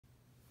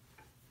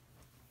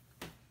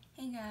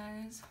Hey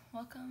guys,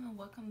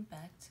 welcome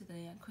back to the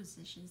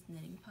Yarnquisitions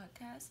Knitting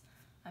Podcast.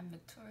 I'm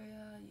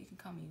Victoria. You can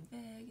call me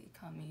Vic, you can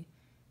call me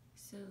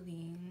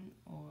Celine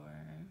or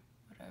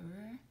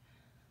whatever.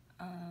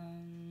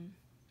 And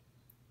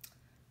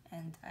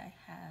I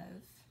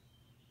have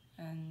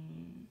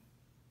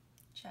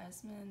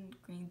jasmine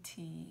green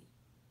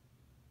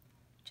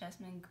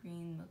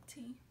milk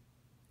tea.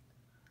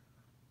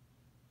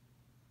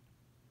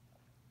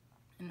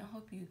 And I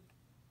hope you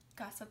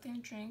got something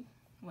to drink,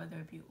 whether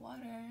it be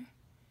water,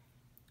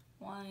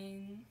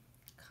 wine,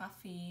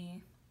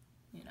 coffee,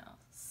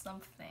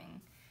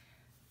 something.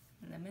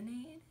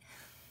 Lemonade?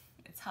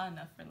 It's hot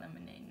enough for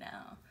lemonade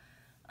now.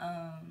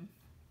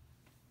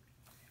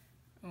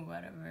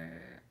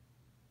 Whatever.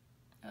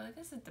 Well, I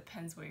guess it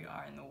depends where you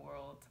are in the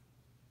world.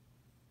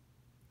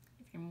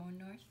 If you're more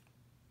north,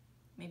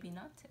 maybe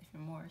not. If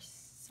you're more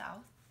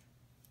south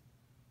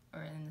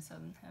or in the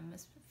southern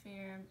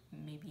hemisphere,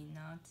 maybe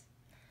not.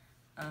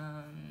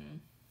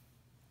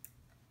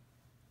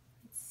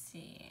 Let's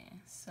see.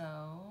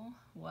 So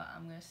what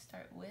I'm gonna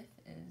start with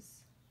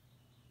is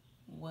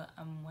what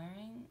I'm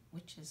wearing,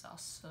 which is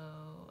also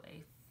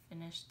a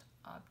finished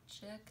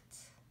object,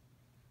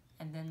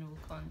 and then we'll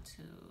go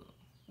into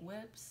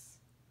whips.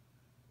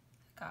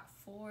 I got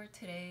 4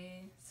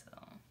 today, so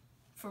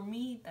for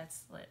me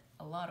that's like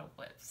a lot of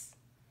whips,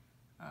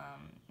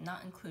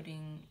 not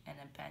including an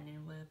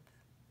abandoned whip,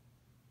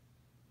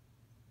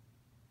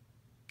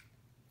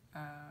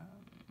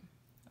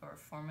 or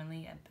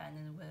formerly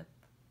abandoned whip,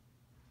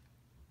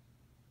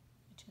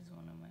 which is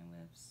one of my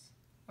whips,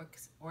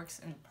 works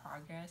in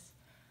progress.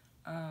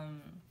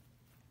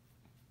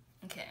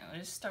 Okay, I'll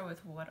just start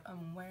with what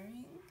I'm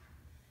wearing.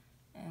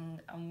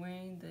 And I'm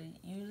wearing the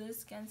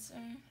jules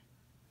genser,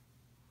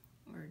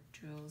 or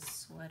jules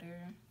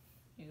sweater.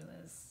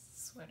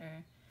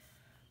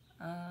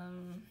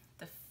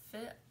 The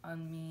fit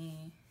on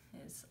me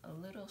is a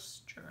little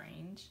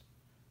strange,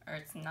 or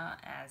it's not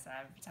as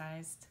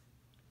advertised,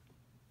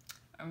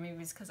 or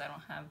maybe it's because I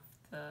don't have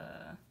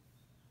the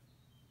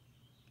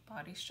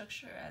body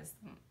structure as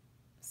the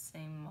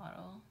same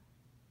model,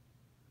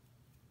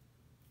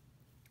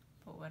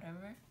 but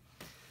whatever.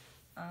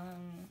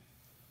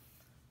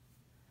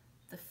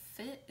 The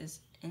fit is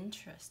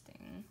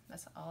interesting.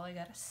 That's all I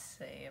gotta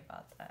say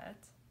about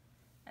that.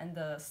 And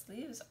the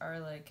sleeves are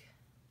like,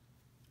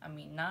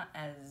 not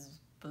as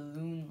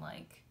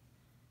balloon-like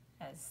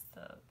as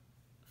the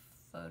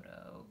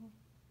photo,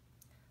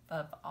 but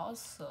I've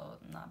also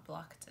not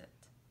blocked it.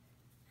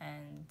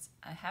 And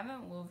I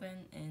haven't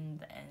woven in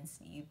the ends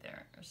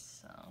either,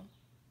 so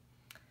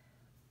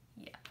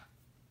yeah.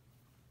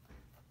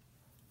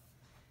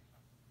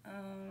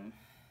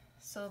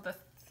 So the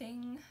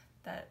thing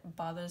that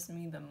bothers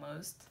me the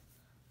most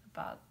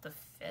about the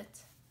fit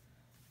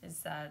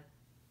is that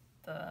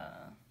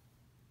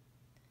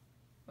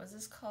what's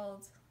this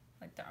called?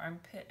 Like the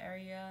armpit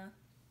area,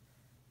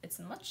 it's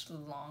much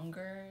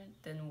longer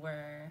than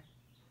where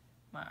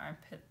my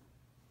armpit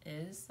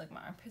is. Like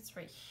my armpit's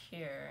right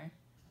here,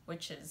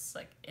 which is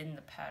like in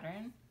the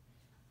pattern,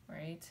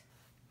 right?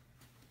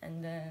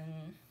 And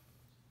then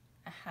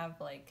I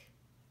have like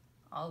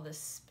all this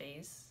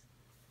space,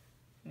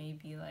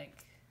 maybe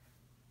like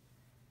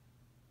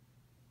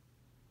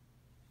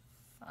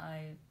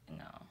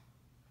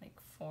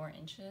 4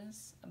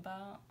 inches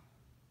about.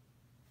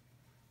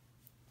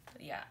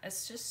 But yeah,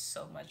 it's just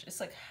so much. It's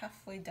like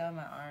halfway down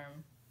my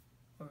arm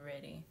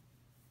already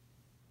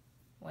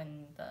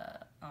when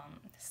the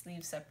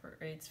sleeve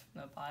separates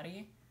from the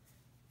body.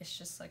 It's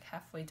just like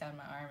halfway down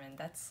my arm, and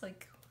that's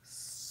like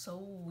so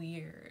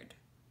weird.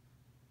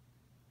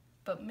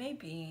 But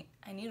maybe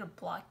I need to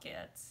block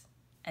it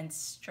and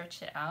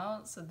stretch it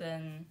out, so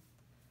then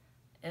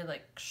it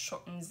like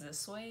shortens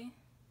this way.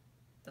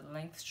 The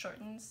length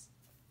shortens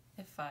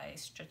if I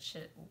stretch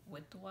it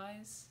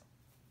widthwise.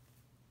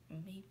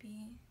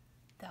 Maybe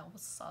that will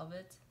solve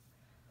it.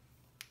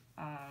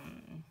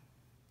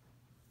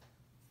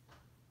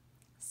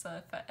 So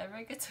if I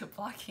ever get to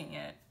blocking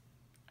it,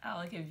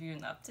 I'll give you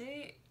an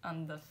update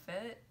on the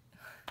fit.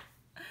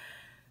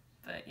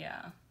 But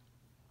yeah,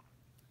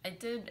 I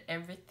did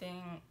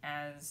everything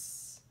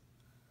as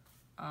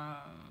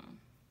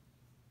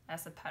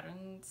the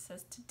pattern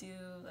says to do.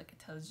 Like it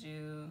tells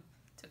you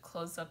to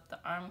close up the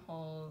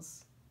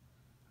armholes.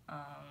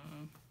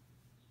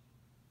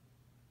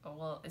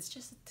 Well, it's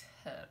just a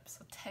tip,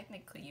 so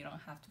technically you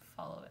don't have to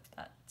follow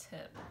that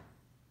tip,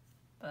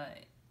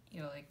 but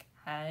you like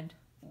add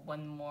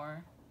 1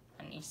 more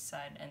on each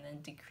side and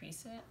then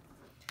decrease it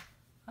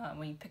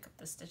when you pick up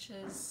the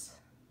stitches,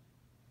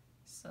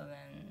 so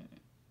then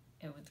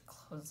it would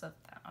close up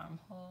that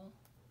armhole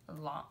a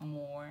lot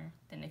more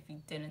than if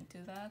you didn't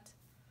do that.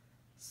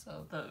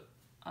 So the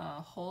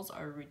holes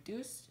are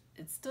reduced.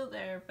 It's still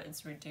there, but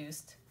it's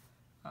reduced.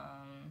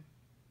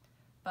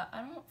 But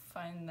I don't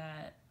find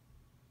that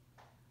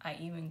I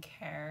even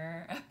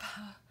care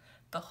about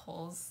the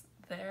holes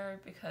there,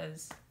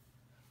 because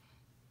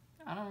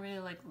I don't really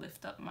like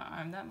lift up my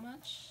arm that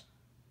much,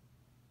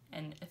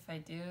 and if I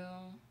do,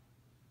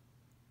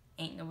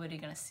 ain't nobody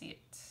gonna see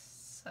it.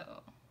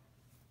 So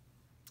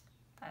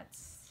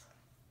That's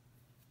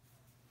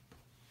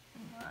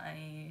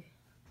my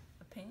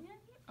opinion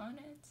on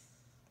it.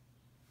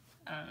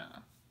 I don't know.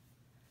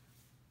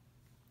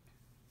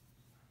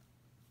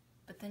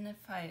 But then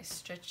if I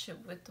stretch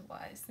it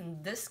widthwise,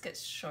 then this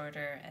gets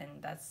shorter,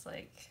 and that's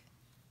like,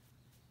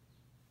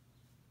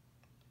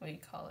 what do you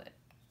call it?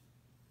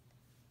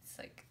 It's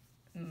like,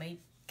 it might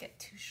get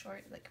too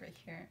short, like right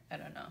here. I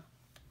don't know.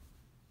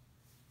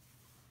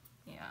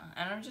 Yeah,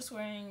 and I'm just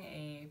wearing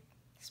a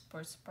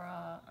sports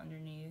bra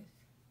underneath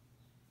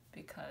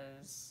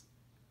because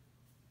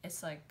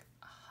it's like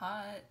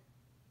hot.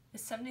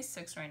 It's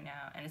 76 right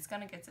now, and it's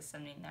gonna get to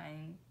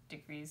 79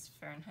 degrees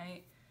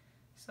Fahrenheit.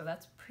 So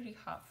that's pretty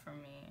hot for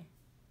me.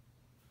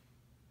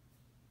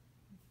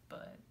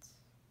 But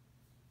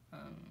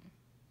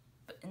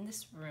in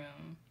this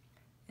room,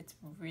 it's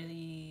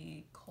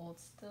really cold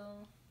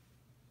still.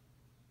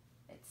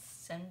 It's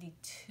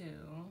 72,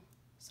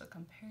 so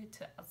compared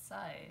to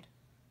outside,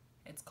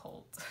 it's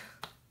cold.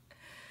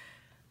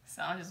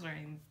 So I'm just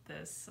wearing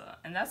this,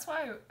 and that's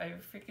why I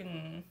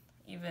freaking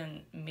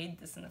even made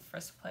this in the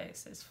first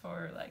place. Is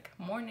for like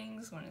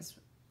mornings when it's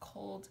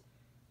cold.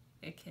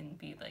 It can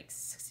be like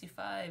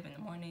 65 in the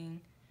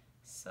morning,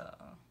 so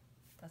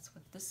that's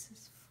what this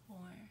is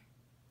for.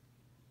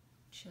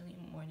 Chilly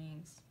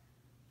mornings.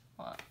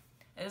 Well,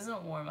 it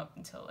doesn't warm up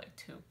until like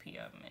 2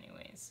 p.m.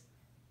 anyways.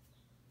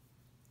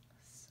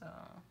 So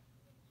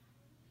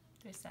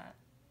there's that.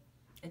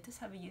 It does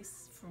have a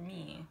use for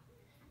me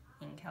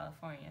in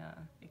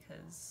California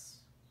because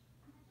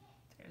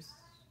there's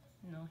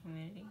no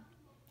humidity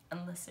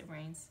unless it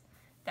rains.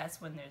 That's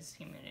when there's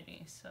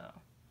humidity, so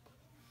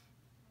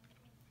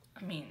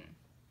I mean,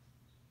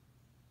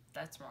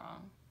 that's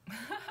wrong.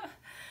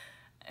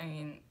 I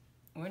mean,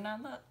 we're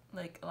not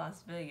like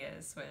Las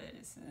Vegas where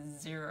there's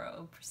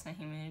 0%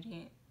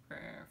 humidity.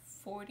 We're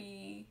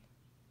 40%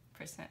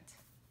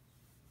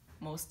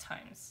 most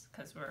times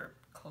because we're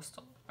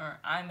coastal, or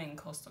I'm in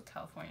coastal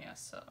California,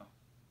 so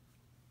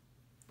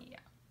yeah.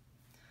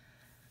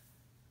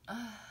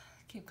 I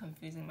keep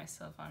confusing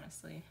myself,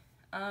 honestly.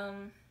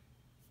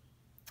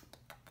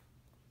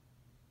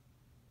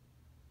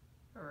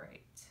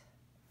 Right.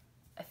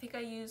 I think I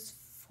used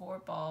 4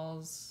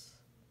 balls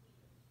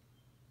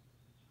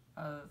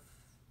of,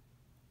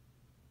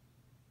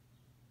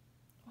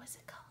 what's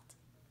it called?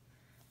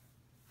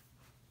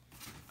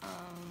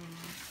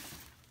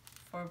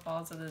 4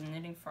 balls of the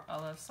Knitting for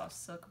Olive Soft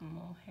Silk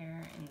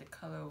Mohair in the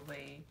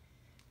colorway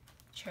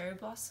Cherry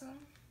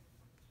Blossom.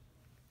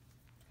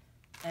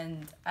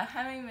 And I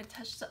haven't even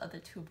touched the other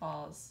 2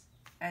 balls,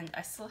 and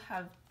I still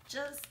have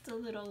just a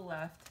little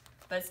left,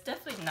 but it's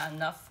definitely not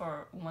enough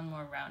for one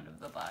more round of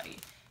the body.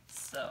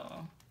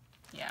 So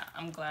yeah,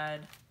 I'm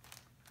glad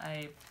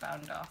I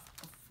bound off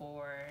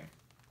before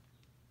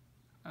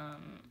I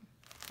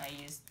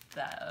used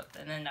that up,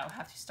 and then I'll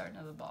have to start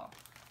another ball.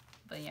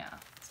 But yeah,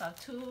 so I have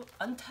 2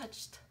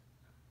 untouched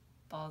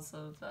balls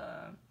of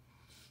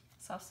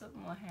soft silk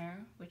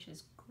mohair, which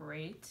is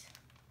great.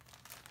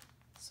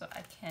 So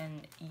I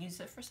can use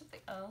it for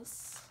something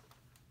else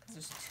because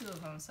there's 2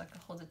 of them, so I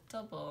can hold it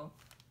double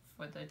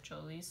for the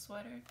Jolie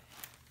sweater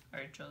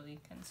or Jolie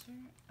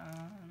genser.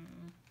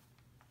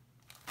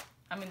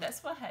 I mean,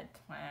 that's what I had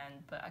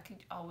planned, but I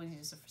could always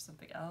use it for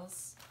something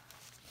else.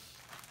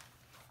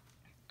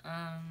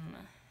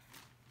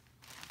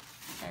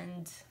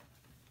 And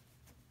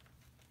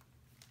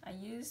I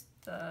used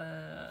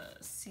the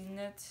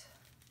CNet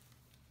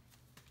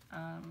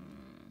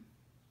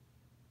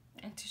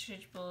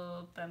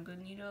interchangeable bamboo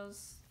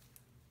needles,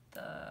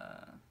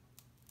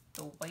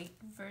 the white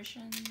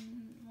version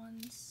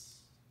ones,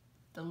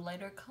 the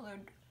lighter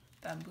colored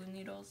bamboo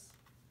needles,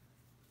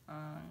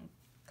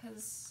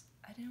 because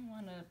I didn't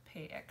want to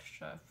pay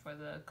extra for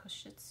the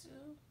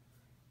koshitsu,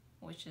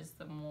 which is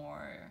the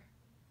more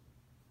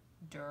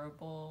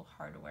durable,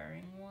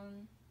 hard-wearing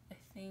one, I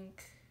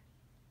think.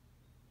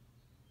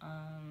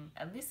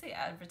 At least they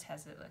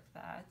advertise it like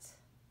that,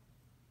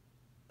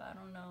 but I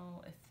don't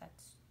know if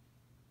that's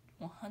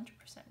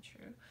 100%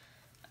 true.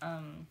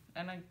 And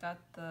I got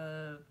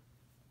the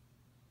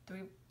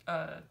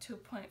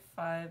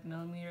 2.5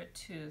 millimeter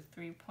to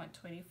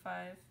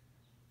 3.25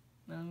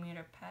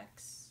 millimeter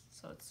packs,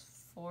 so it's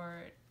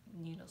 4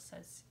 needle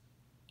sets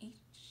each.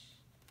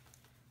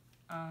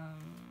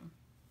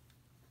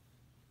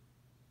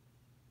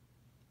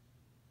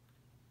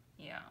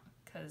 Yeah,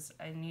 because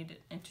I needed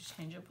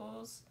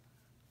interchangeables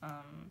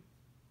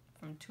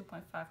from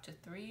 2.5 to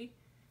 3,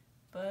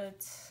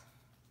 but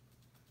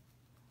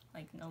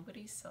like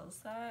nobody sells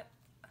that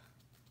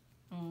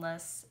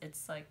unless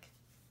it's like,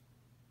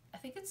 I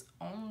think it's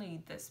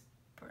only this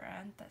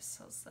brand that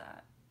sells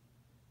that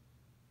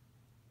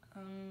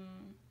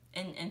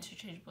in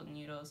interchangeable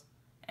needles,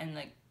 and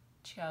like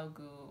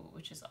Chiaogu,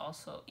 which is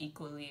also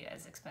equally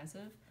as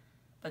expensive,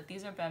 but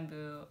these are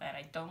bamboo, and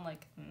I don't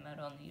like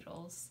metal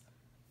needles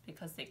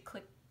because they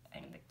click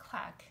and they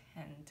clack,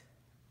 and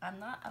I'm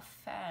not a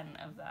fan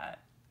of that.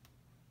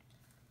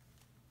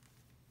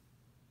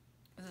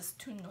 It's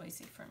too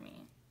noisy for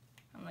me.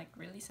 I'm like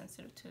really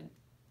sensitive to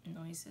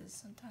noises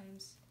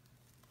sometimes,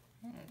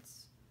 and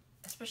it's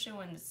especially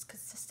when it's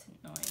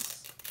consistent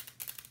noise.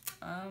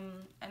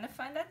 And I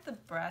find that the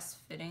brass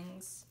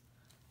fittings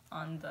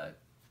on the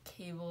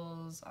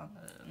cables, on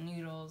the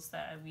needles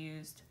that I've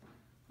used,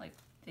 like,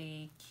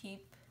 they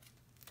keep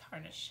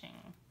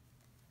tarnishing.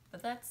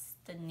 But that's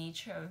the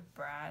nature of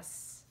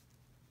brass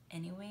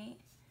anyway.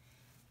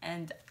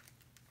 And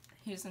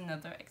here's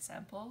another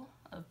example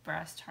of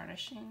brass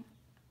tarnishing.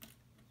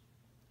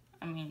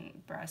 I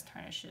mean, brass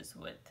tarnishes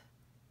with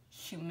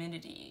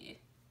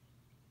humidity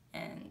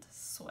and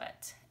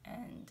sweat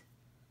and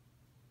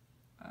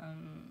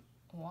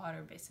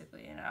water,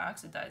 basically, and it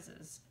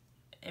oxidizes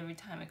every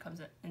time it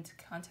comes into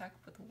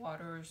contact with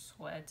water or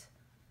sweat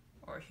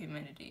or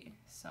humidity.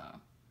 So,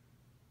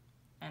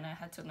 and I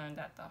had to learn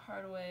that the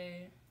hard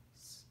way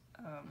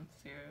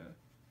through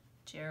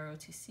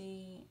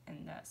JROTC,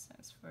 and that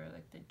stands for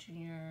like the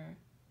Junior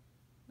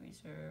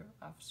Reserve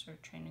Officer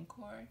Training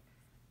Corps,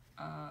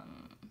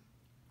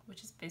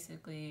 which is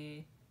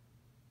basically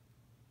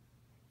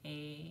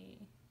a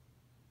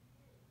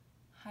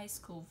high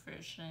school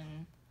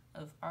version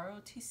of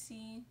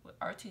ROTC.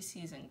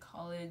 ROTC is in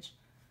college,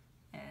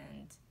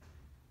 and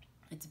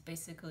it's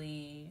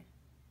basically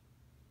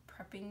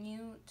prepping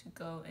you to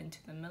go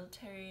into the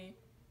military,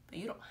 but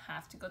you don't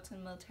have to go to the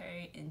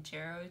military in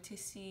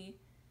JROTC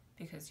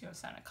because you don't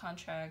sign a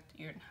contract.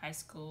 You're in high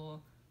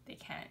school. They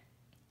can't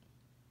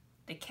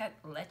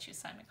let you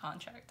sign a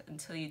contract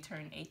until you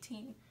turn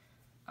 18,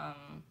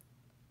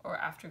 or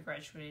after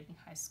graduating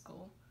high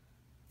school.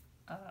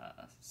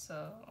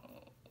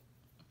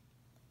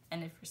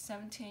 And if you're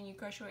 17, you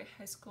graduate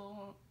high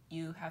school,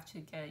 you have to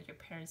get your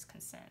parents'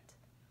 consent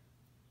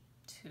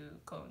to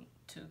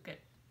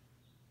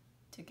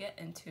get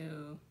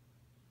into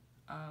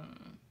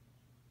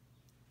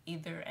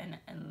either an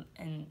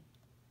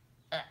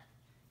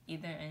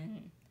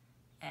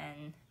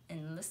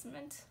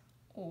enlistment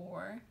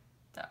or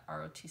the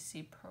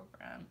ROTC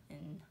program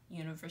in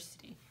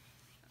university.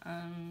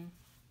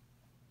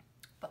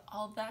 But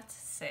all that to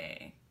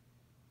say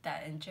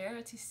that in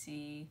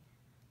JROTC,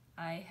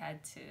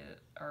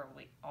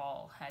 we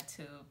all had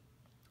to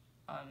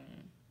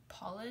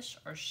polish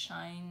or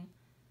shine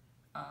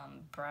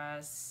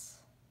brass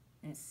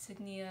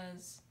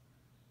insignias.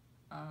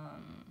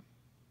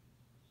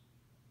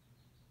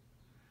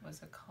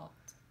 What's it called?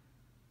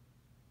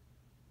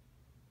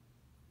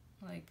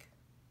 Like,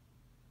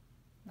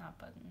 not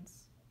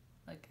buttons,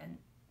 like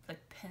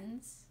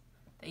pins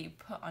that you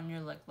put on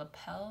your like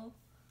lapel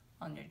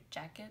on your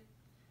jacket,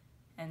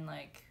 and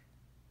like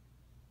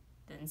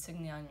the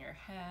insignia on your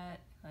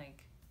hat,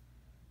 like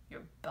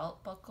your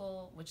belt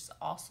buckle, which is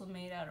also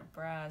made out of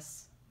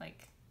brass.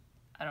 Like,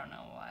 I don't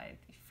know why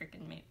they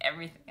freaking made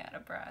everything out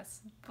of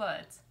brass,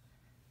 but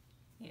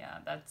yeah,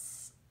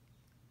 that's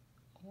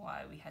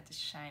why we had to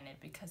shine it,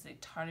 because it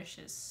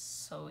tarnishes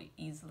so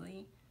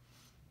easily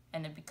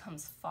and it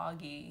becomes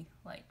foggy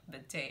like the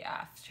day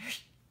after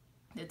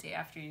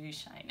you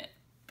shine it,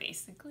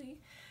 basically.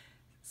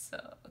 So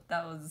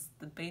that was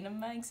the bane of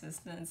my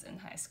existence in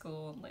high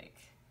school, like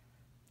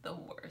the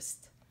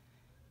worst.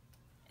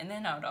 And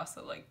then I would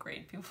also like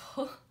grade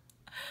people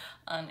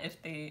on if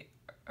they,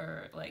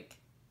 or like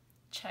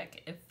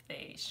check if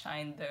they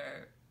shine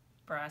their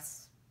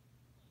brass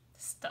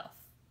stuff,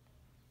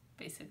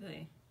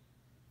 basically.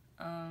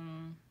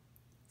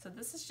 So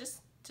this is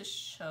just to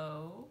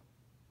show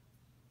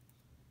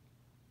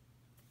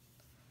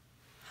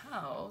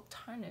how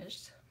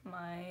tarnished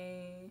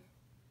my...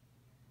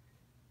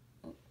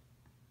 Ooh,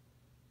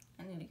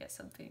 I need to get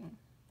something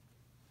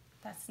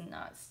that's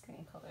not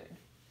skin colored.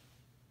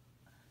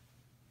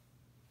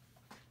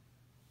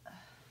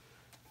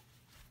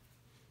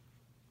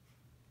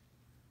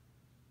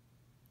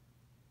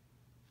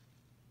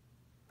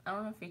 I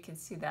don't know if you can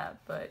see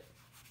that, but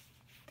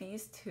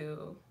these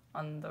two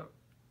on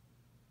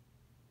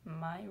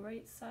my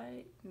right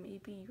side,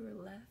 maybe your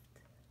left,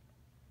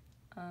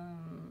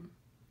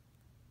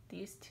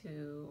 these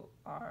two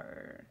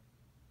are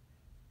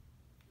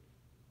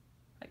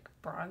like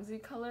bronzy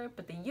color,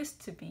 but they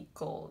used to be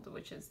gold,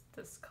 which is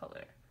this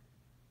color.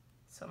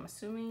 So I'm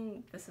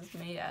assuming this is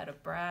made out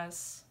of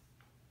brass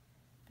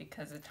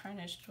because it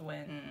tarnished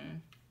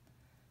when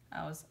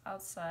I was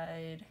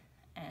outside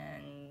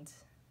and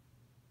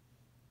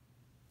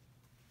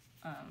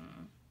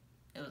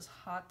it was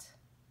hot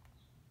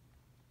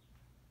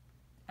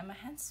and my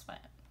hands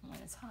sweat when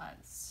it's hot.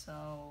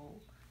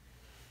 So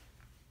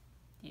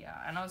yeah,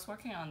 and I was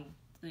working on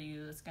the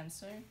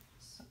genser,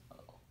 so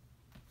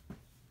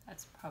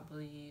that's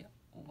probably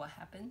what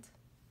happened.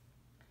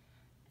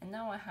 And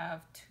now I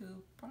have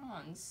two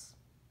bronze.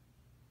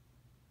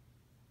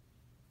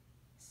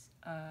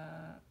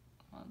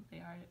 Well, they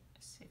are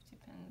safety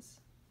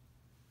pins,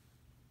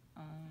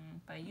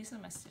 but I use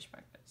them as stitch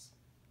markers.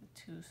 The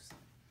two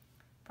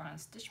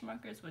bronze stitch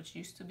markers, which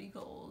used to be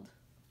gold.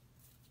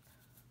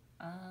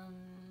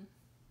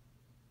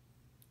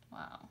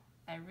 Wow,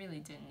 I really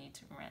didn't need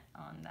to rant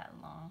on that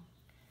long.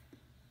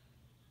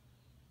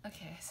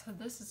 Okay, so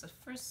this is the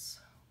first,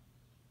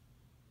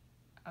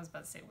 I was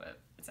about to say what,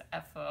 it's an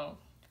FO,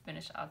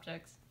 finished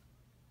objects.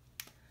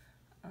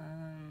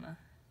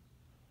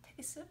 Take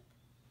a sip.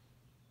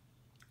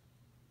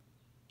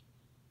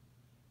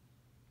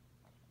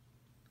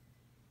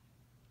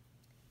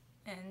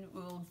 And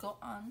we'll go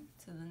on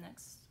to the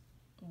next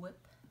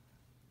whip,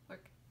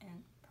 work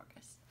in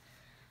progress.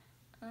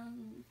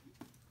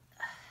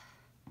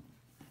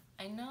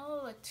 I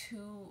know like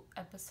 2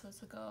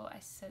 episodes ago I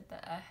said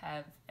that I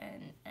have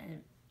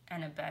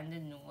an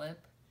abandoned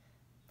whip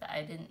that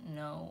I didn't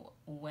know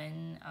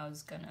when I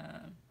was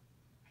gonna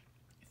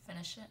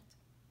finish it.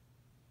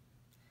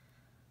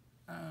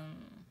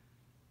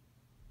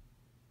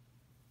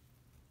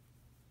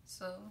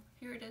 So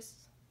here it is.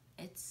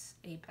 It's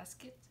a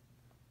basket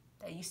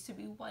that used to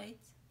be white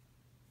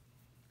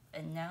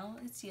and now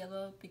it's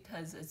yellow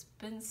because it's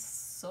been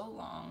so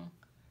long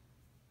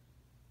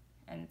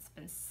and it's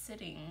been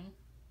sitting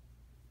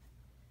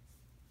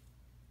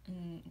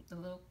in the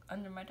little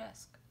under my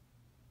desk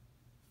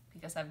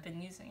because I've been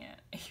using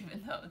it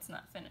even though it's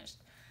not finished.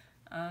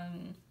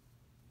 And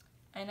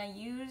I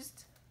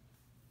used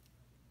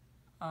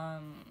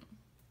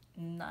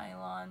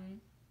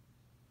nylon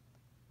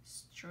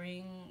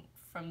string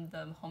from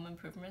the home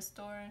improvement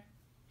store,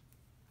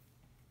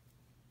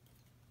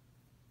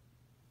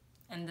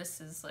 and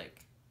this is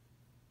like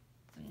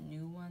the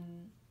new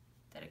one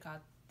that I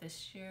got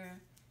this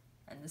year,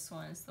 and this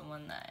one is the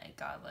one that I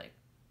got like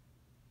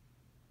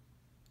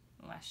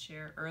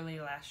early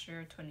last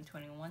year,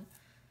 2021.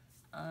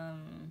 I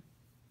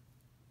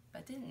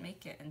didn't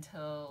make it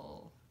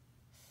until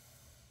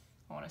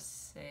I want to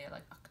say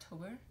like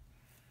October.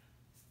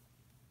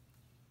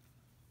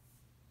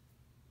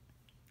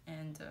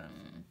 And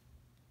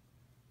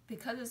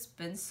because it's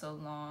been so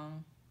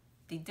long,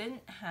 they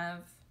didn't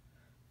have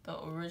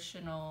the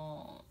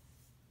original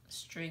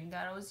string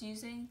that I was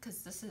using,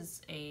 because this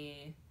is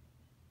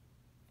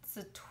it's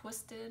a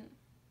twisted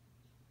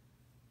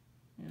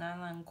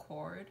nylon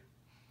cord,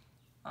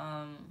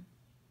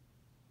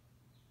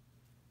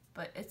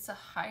 but it's a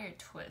higher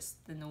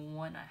twist than the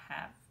one I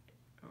have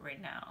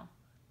right now.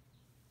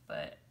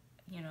 But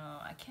you know,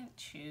 I can't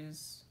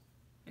choose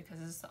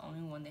because it's the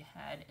only one they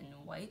had in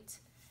white.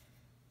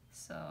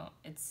 So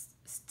it's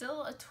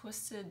still a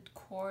twisted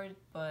cord,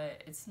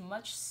 but it's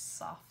much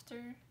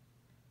softer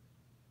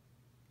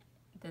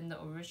than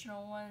the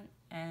original one,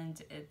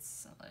 and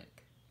it's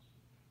like,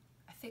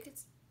 I think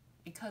it's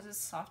because it's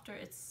softer,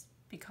 it's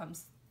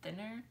becomes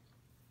thinner,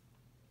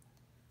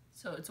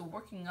 so it's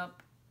working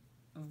up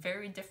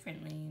very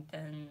differently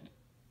than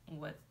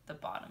what the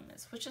bottom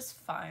is, which is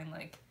fine.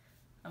 Like,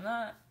 I'm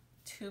not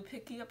too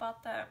picky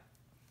about that.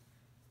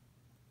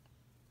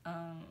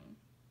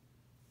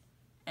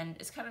 And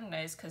it's kind of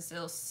nice because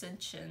it'll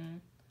cinch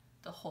in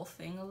the whole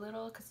thing a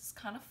little because it's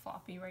kind of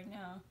floppy right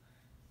now.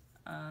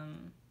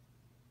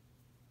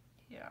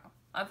 Yeah,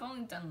 I've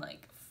only done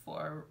like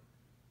 4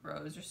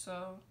 rows or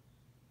so,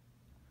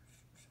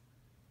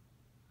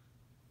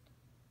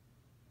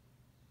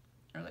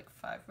 or like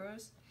 5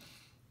 rows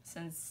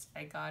since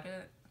I got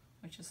it,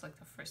 which is like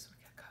the first week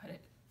I got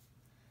it.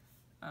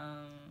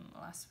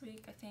 Last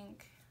week, I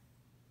think,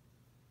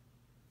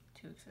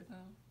 2 weeks ago.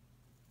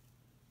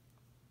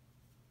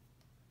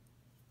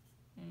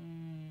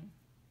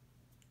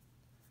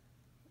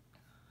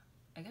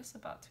 I guess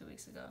about 2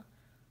 weeks ago.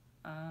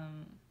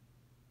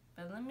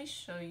 But let me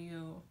show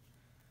you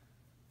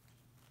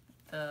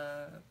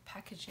the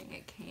packaging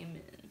it came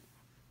in.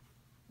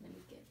 Let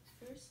me get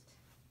it first.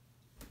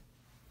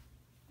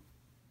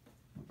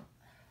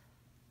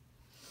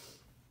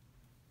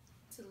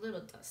 It's a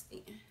little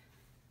dusty.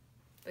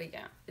 But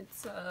yeah,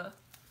 it's a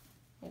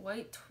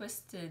white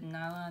twisted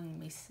nylon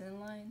mason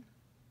line.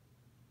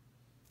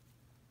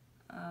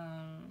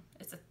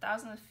 It's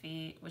 1,000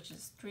 feet, which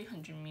is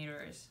 300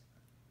 meters,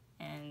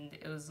 and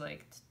it was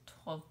like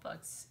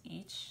 $12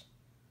 each,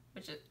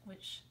 which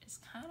is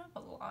kind of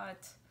a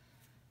lot,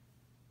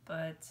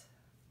 but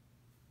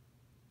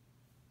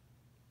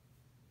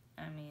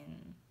I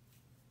mean,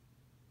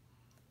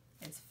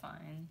 it's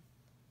fine.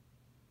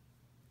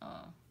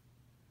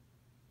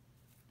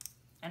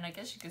 And I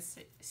guess you could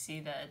see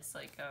that it's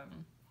like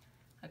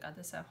I got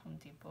this at Home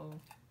Depot.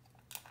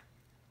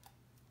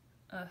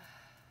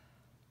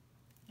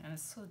 And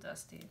it's so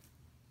dusty.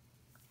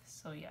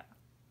 So yeah,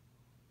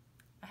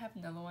 I have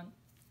another one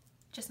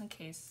just in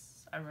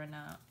case I run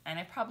out, and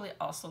I probably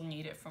also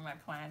need it for my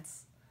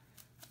plants.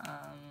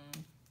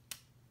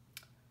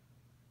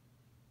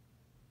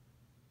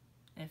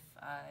 If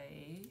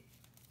I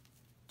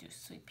do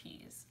sweet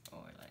peas,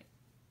 or like,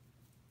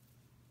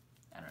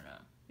 I don't know,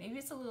 maybe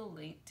it's a little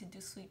late to do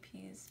sweet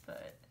peas,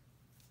 but,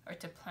 or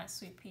to plant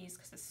sweet peas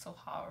because it's so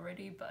hot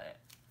already, but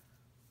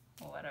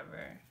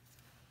whatever.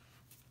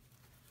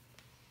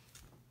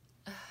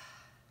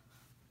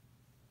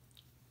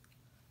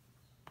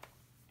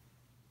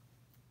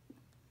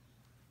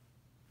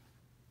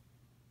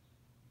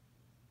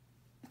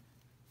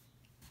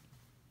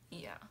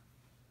 Yeah.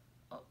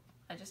 Oh,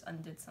 I just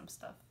undid some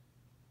stuff.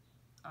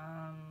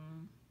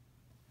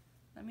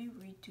 Let me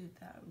redo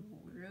that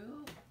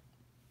real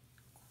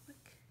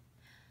quick.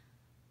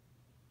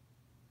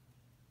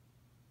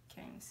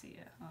 Can't even see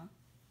it, huh?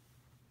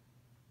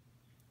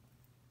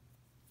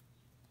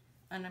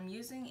 And I'm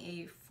using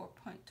a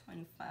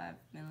 4.25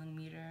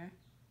 millimeter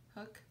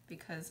hook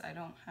because I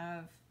don't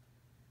have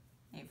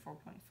a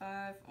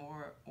 4.5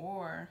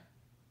 or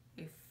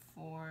a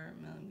 4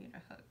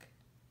 millimeter hook.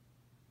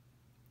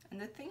 And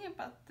the thing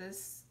about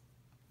this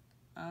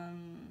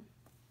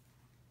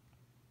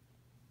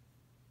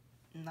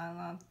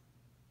nylon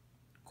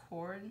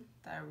cord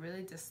that I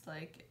really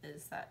dislike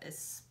is that it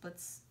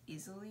splits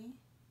easily,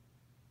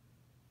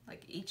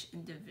 like each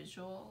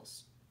individual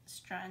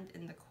strand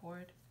in the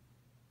cord,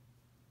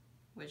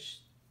 which,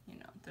 you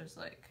know, there's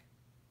like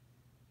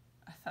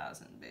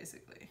 1,000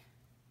 basically.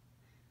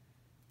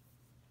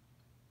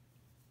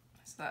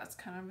 So that's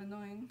kind of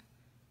annoying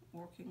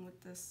working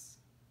with this,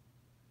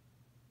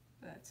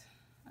 but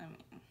I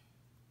mean,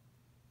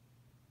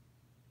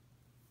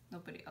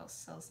 nobody else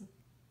sells,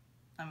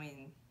 I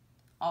mean,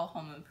 all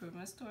home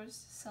improvement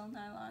stores sell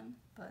nylon,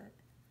 but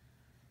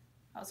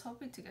I was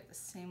hoping to get the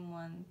same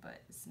one,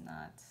 but it's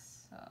not,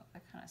 so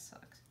that kind of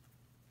sucks.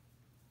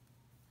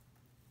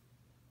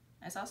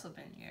 It's also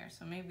been a year,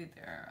 so maybe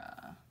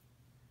their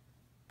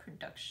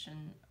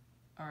production,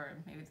 or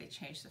maybe they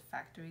changed the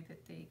factory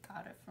that they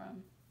got it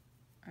from,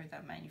 or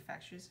that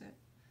manufactures it.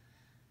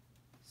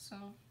 So,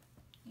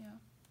 yeah.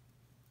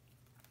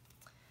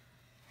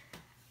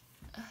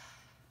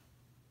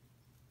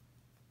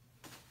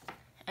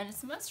 And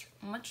it's much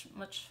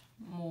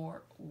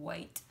more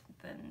white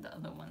than the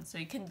other one, so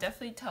you can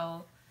definitely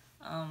tell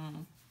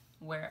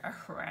where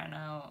I ran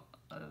out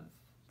of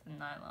the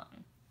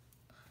nylon.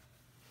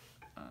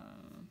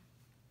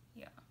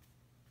 Yeah.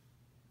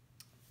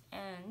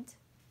 And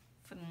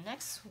for the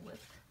next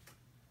whip,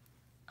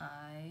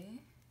 I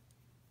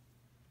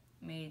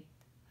made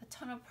a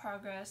ton of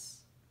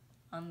progress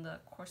on the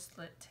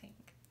corselette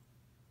tank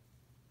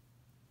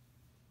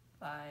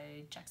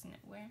by Jackson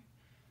Knitwear.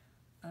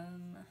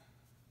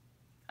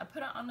 I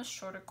put it on a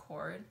shorter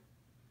cord,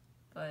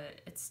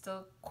 but it's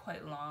still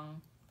quite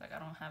long. Like, I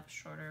don't have a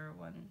shorter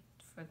one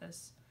for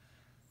this.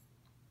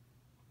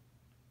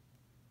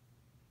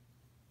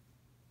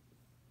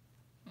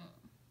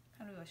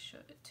 How do I show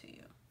it to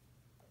you?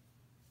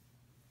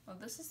 Well,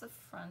 this is the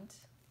front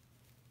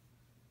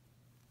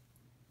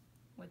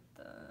with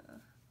the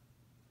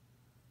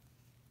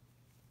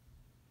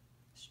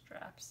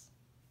straps,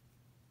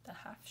 the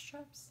half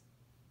straps.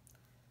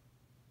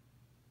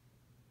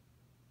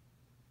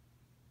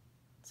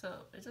 So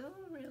it doesn't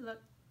really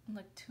look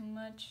like too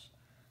much,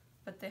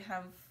 but they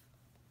have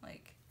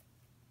like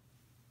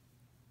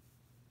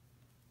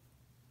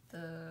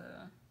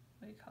the,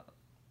 what do you call it?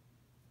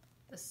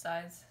 The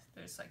sides,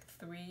 there's like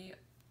 3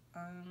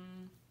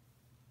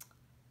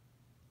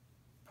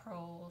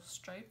 pearl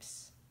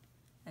stripes,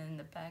 and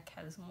the back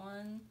has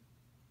 1.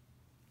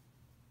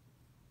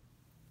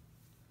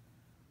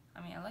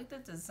 I mean, I like the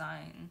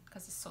design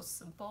because it's so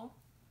simple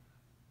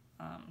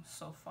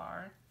so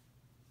far.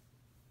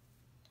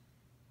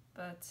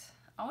 But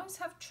I always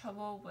have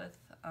trouble with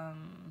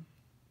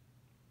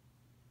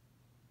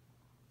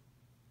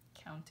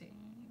counting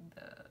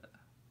the,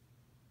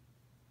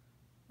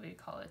 what do you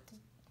call it,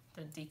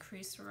 the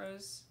decrease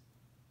rows.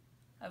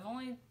 I've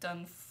only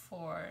done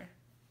 4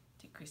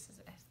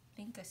 decreases. I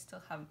think I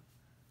still have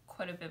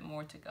quite a bit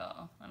more to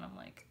go, and I'm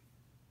like,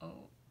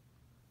 oh,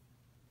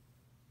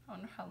 I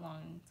wonder how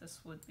long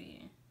this would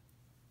be,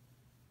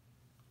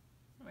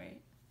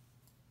 right?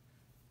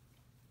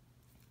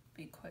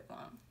 Be quite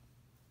long.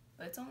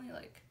 But it's only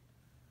like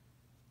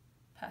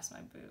past my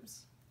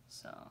boobs,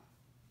 so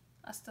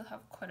I still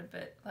have quite a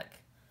bit,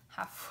 like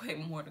halfway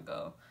more to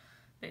go,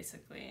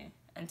 basically,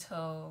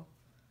 until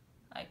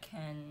I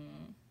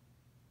can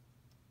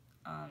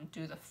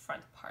do the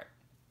front part,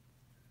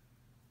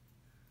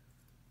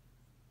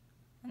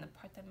 and the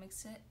part that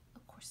makes it a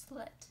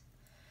corselette.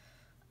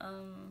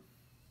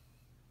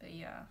 But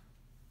yeah,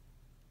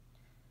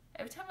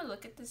 every time I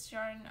look at this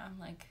yarn, I'm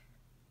like,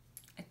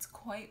 it's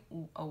quite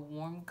a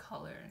warm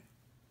color.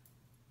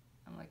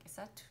 I'm like, is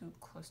that too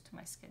close to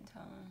my skin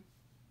tone?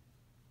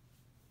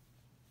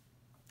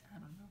 I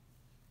don't know.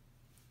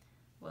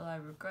 Will I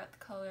regret the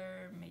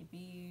color?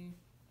 Maybe,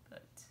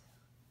 but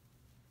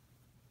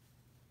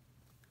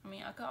I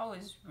mean, I could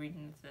always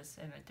reknit this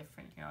in a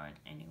different yarn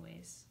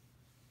anyways,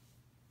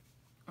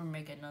 or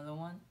make another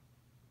one.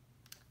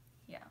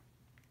 Yeah.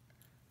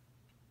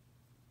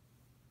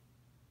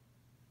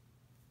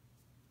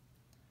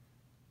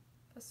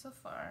 But so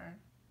far,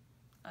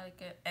 I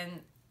like it,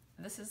 and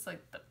this is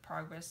like the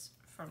progress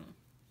from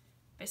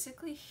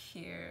basically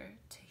here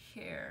to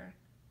here.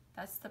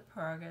 That's the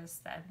progress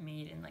that I've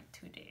made in like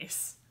 2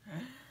 days.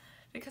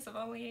 Because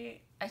I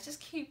just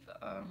keep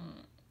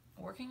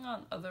working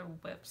on other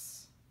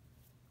whips,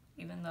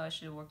 even though I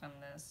should work on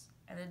this.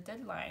 And the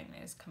deadline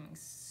is coming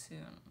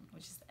soon,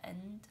 which is the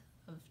end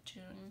of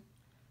June,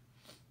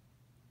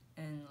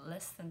 in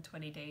less than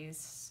 20 days.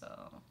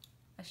 So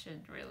I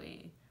should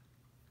really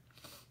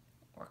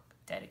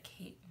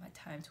dedicate my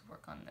time to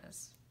work on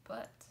this.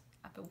 But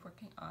I've been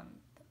working on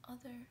the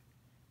other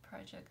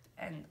project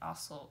and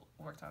also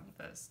worked on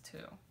this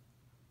too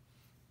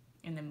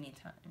in the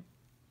meantime.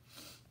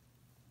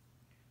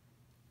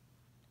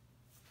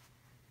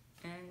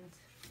 And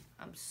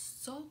I'm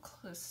so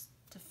close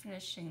to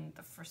finishing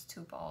the first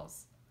 2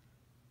 balls,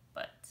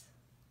 but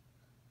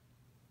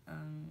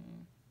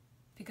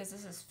because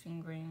this is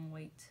fingering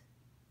weight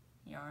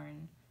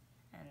yarn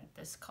and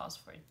this calls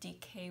for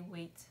DK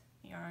weight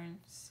yarn,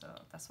 so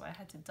that's why I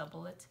had to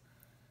double it.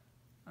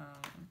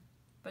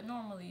 But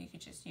normally you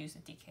could just use a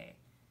DK.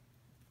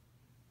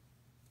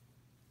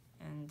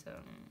 And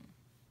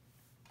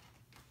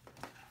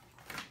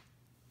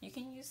you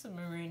can use a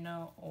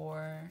merino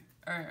or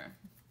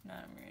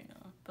not a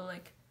merino, but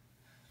like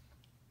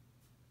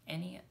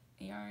any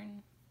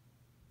yarn.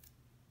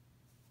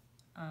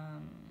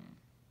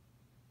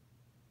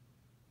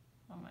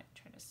 What am I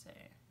trying to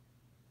say?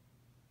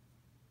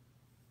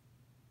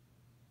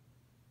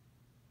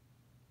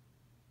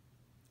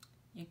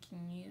 You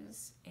can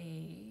use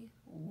a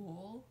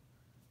wool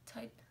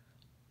type,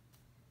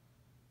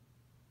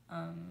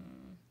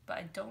 but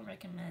I don't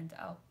recommend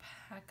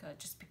alpaca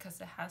just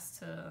because it has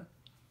to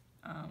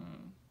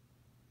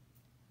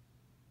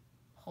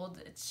hold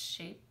its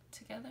shape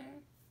together,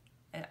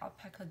 and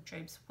alpaca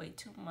drapes way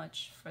too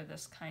much for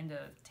this kind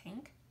of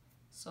tank.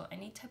 So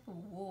any type of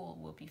wool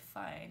will be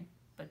fine,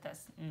 but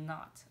that's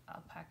not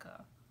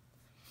alpaca.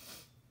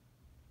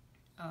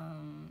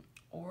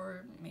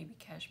 Or maybe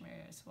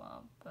cashmere as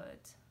well,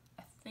 but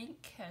I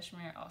think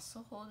cashmere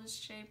also holds its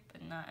shape,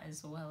 but not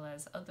as well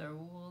as other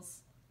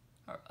wools,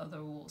 or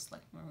other wools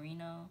like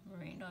merino.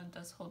 Merino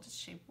does hold its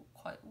shape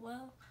quite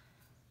well.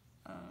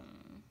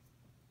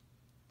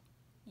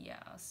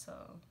 Yeah,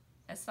 so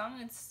as long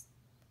as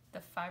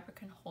the fiber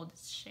can hold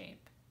its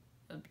shape,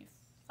 it'll be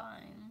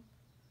fine.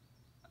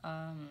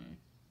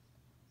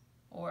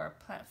 Or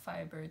a plant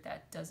fiber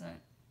that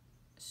doesn't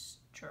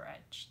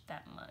stretch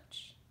that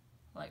much,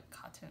 like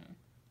cotton.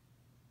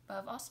 But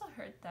I've also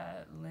heard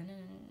that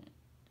linen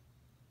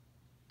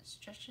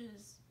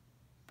stretches,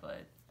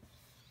 but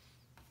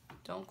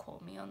don't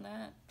quote me on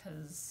that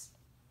because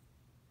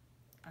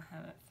I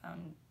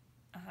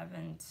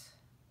haven't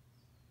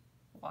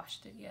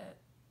washed it yet,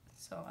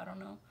 so I don't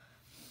know.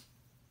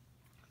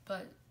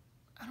 But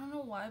I don't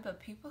know why, but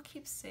people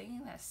keep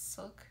saying that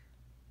silk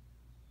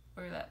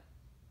or that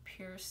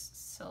pure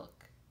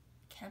silk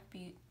can't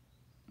be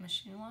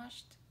machine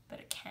washed, but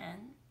it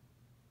can.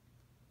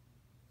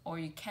 Or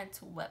you can't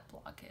wet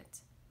block it.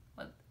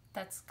 But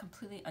that's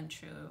completely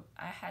untrue.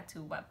 I had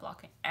to wet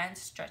block it and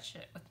stretch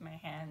it with my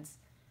hands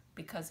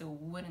because it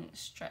wouldn't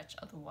stretch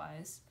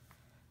otherwise.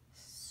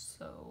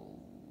 So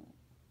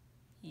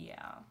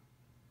yeah.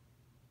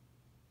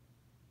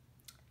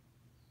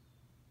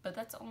 But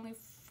that's only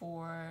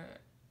for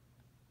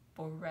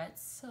barrette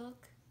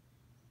silk,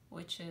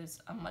 which is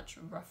a much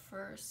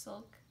rougher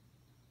silk.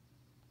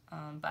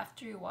 But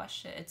after you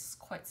wash it, it's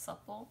quite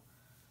supple.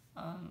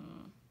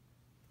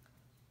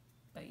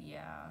 But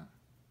yeah,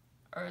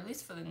 or at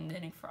least for the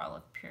knitting for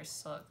olive pure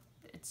silk,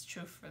 it's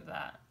true for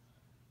that.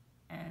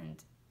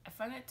 And I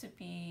find it to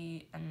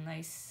be a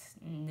nice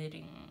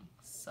knitting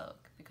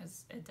silk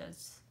because it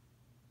does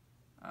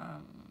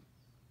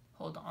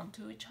hold on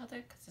to each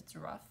other because it's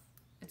rough.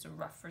 It's a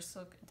rougher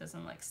silk. It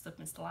doesn't like slip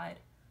and slide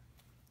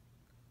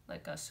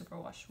like a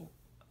superwash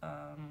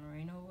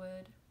merino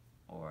would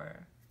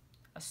or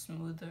a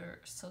smoother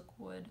silk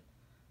would.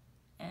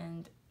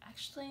 And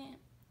actually,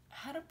 I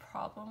had a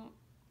problem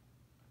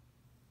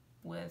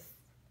with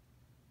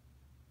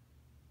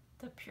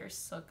the pure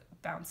silk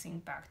bouncing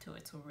back to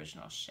its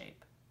original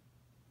shape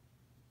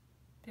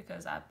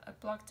because I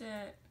blocked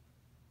it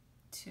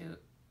to,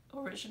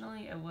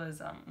 originally it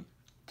was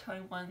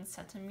 21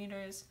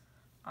 centimeters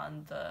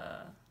on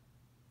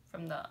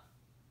from the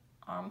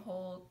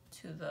armhole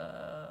to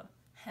the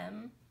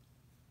hem.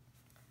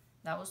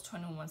 That was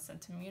 21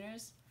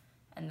 centimeters,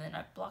 and then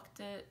I blocked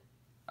it,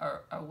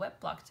 or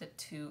wet blocked it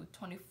to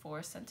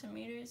 24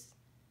 centimeters,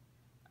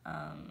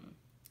 and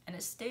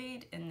it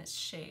stayed in its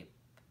shape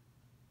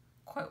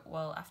quite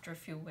well after a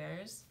few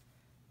wears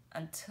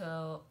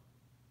until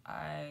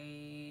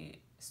I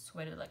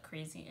sweated like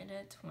crazy in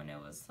it when it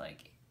was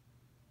like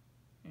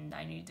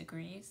 90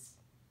 degrees.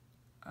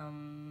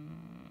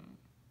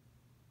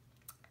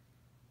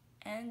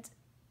 And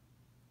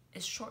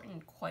it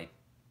shortened quite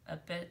a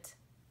bit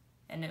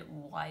and it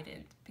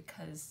widened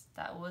because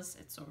that was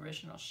its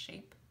original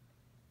shape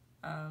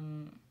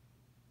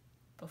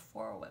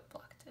before I wet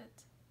blocked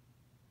it.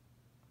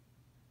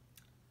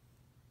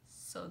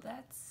 So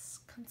that's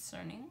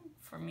concerning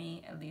for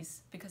me, at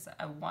least, because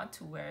I want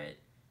to wear it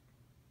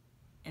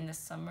in the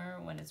summer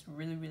when it's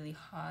really, really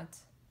hot.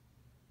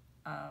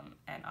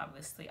 And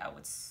obviously I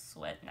would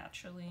sweat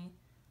naturally.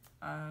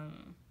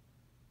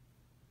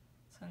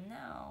 So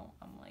now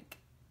I'm like,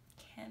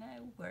 can I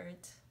wear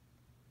it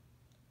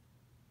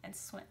and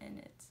sweat in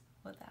it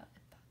without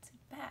it bouncing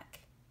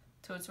back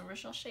to its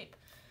original shape?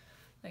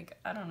 Like,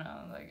 I don't know,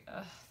 like,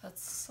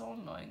 that's so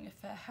annoying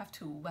if I have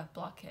to wet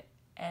block it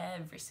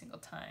every single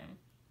time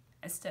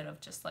instead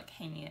of just like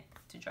hanging it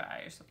to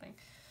dry or something.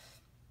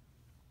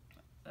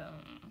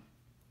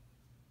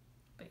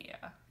 But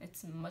yeah,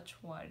 it's much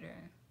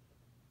wider,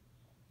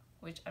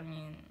 which I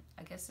mean,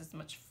 I guess is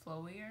much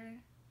flowier.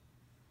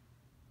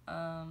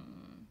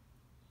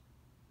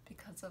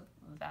 because of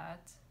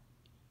that,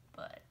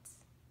 but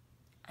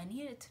I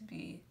need it to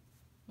be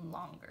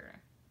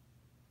longer.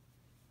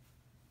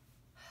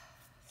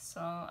 So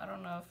I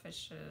don't know if it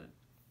should,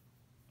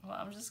 well,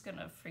 I'm just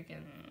gonna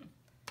freaking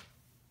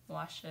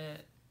wash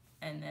it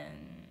and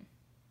then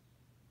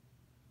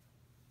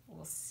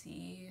we'll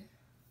see.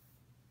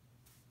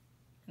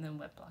 And then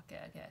wet block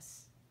it, I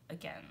guess.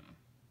 Again.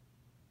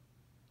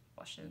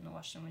 Wash it in the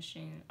washing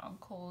machine on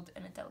cold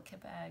in a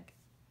delicate bag.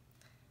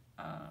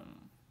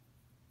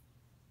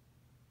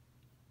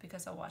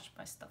 Because I wash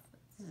my stuff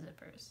with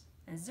zippers.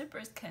 And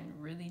zippers can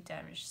really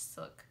damage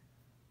silk.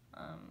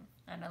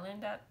 And I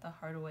learned that the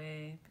hard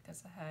way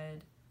because I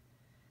had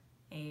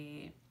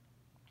a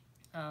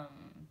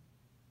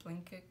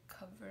blanket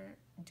cover,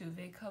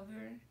 duvet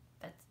cover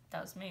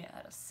that was made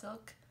out of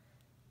silk.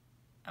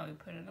 And we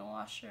put it in a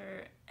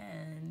washer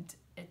and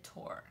it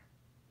tore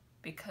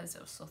because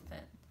it was so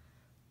thin.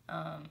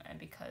 And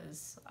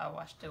because I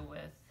washed it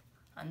with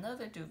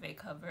another duvet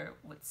cover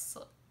with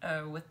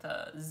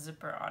a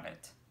zipper on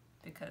it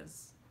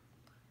because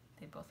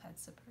they both had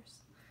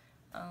zippers.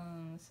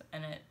 And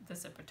the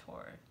zipper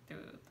tore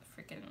through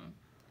the freaking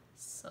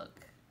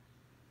silk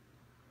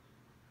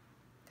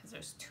because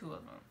there's two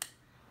of them.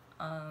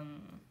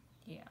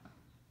 Yeah.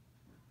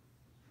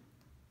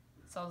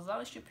 So as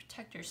long as you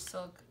protect your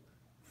silk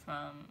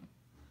from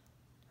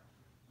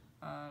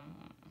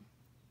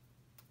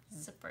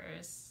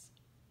zippers,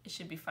 it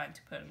should be fine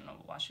to put in a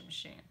washing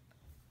machine.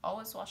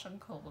 Always wash on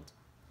cold.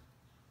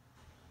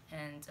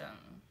 And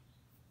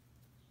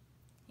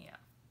yeah.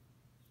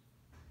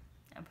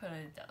 And put it in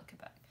a delicate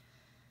bag.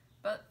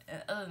 But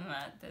other than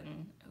that,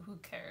 then who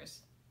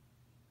cares?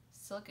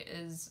 Silk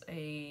is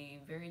a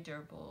very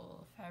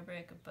durable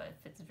fabric, but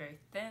if it's very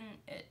thin,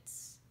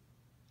 it's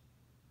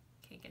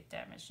can get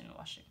damaged in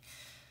washing.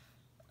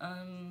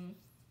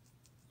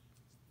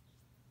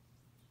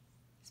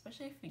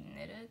 Especially if you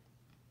knit it,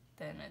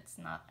 then it's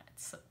not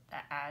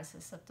as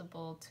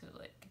susceptible to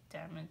like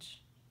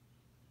damage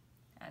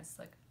as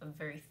like a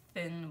very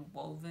thin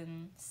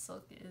woven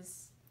silk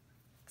is.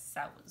 'Cause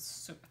that was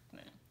super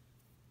thin.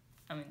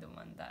 I mean the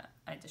one that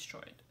I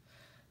destroyed.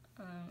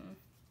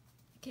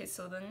 Okay,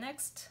 so the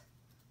next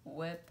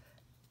whip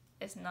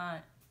is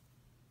not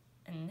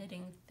a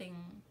knitting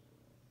thing.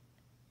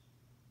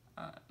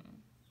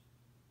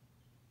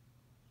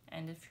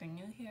 And if you're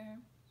new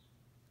here,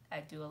 I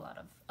do a lot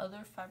of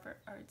other fabric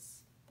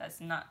arts that's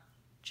not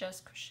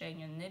just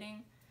crocheting and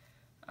knitting.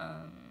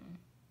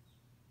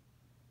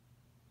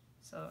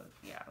 So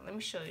yeah, let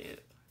me show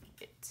you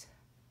it.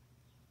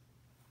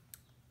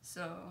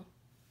 So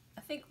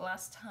I think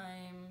last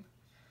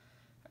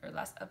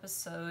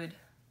episode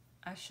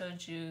I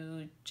showed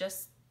you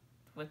just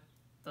with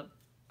the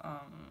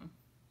I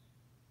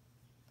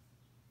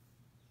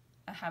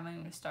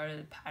haven't started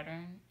the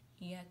pattern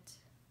yet,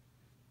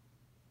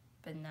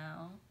 but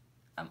now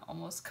I'm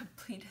almost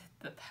completed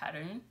the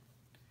pattern.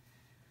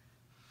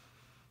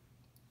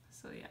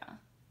 So yeah,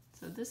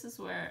 so this is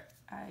where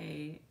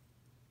I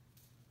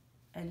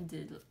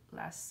ended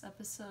last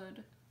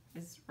episode,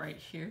 is right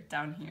here,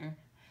 down here,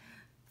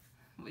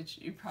 which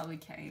you probably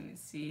can't even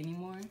see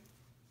anymore.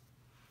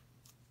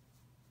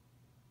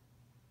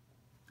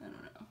 I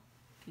don't know,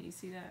 can you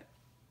see that?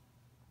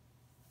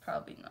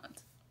 Probably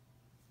not.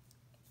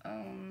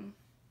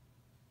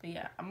 But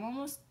yeah, I'm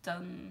almost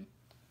done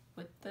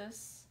with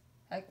this.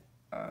 I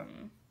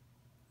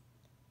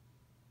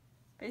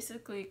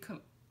basically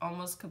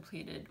almost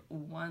completed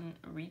one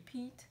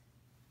repeat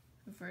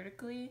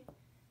vertically,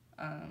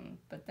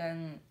 but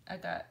then I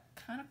got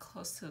kind of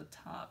close to the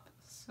top,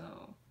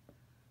 so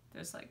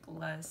there's like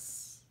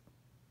less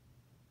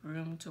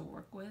room to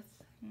work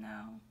with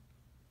now,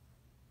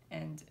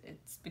 and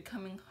it's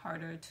becoming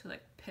harder to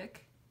like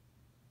pick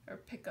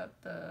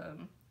up the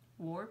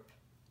warp,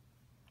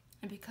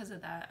 and because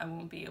of that I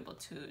won't be able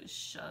to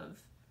shove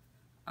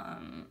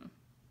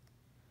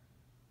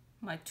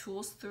my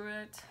tools through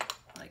it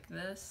like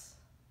this.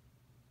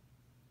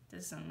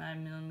 This is a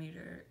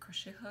 9mm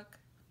crochet hook,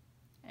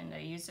 and I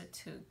use it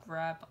to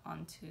grab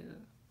onto,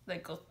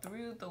 like go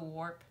through the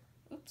warp,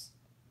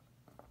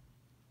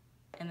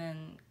 and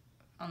then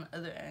on the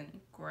other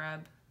end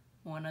grab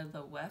one of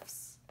the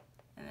wefts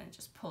and then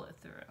just pull it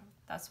through.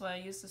 That's what I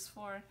use this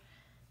for.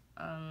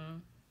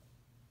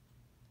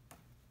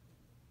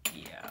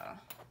 Yeah.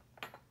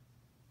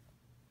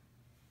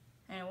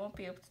 And I won't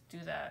be able to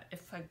do that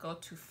if I go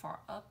too far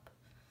up.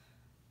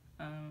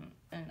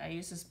 And I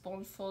use this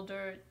bone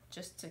folder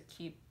just to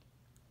keep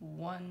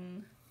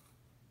one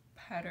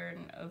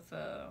pattern of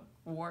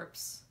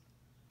warps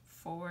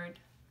forward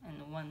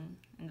and one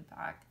in the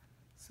back.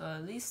 So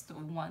at least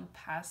one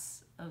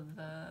pass of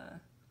the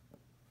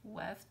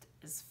weft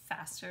is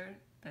faster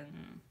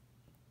than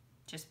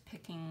just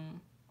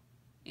picking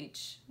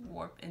each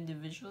warp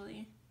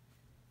individually,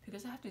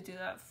 because I have to do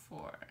that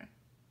for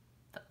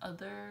the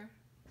other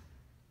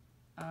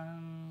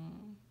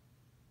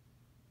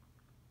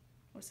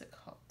what's it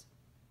called?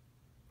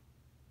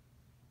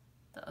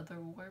 The other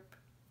warp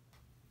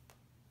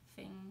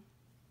thing.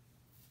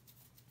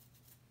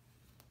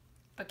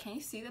 But can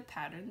you see the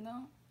pattern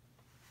though?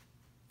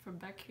 From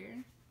back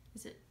here?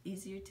 Is it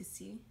easier to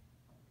see?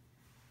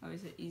 Or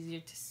is it easier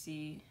to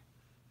see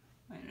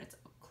when it's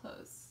up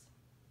close?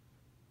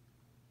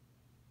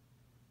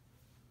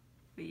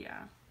 But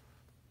yeah.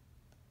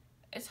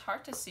 It's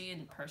hard to see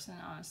in person,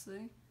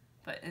 honestly.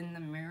 But in the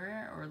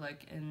mirror or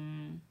like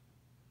in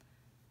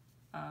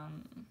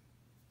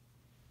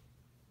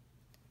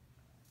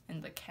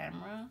the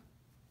camera,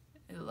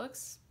 it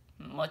looks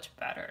much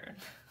better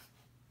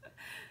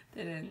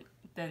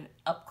than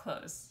up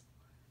close.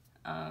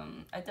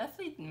 I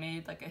definitely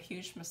made like a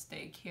huge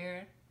mistake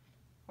here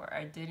where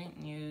I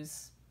didn't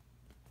use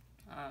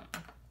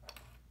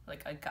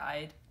like a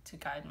guide to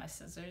guide my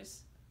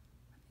scissors,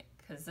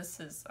 because this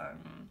is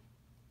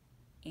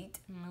 8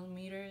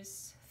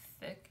 millimeters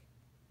thick.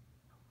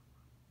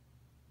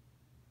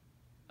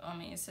 I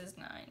mean, it says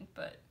 9,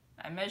 but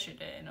I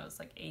measured it and it was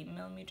like 8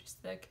 millimeters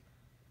thick.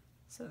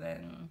 So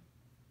then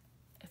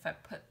if I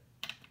put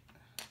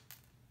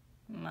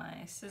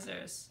my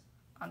scissors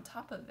on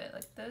top of it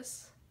like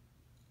this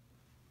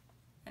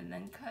and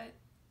then cut,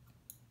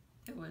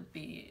 it would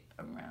be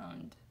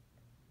around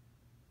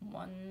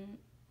 1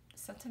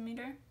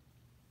 centimeter.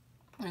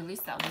 Or at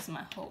least that was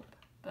my hope,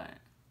 but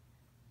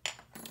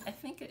I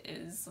think it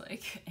is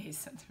like 8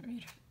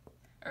 centimeters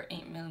or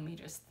 8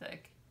 millimeters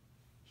thick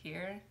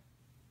here,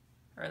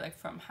 or like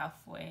from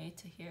halfway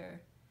to here,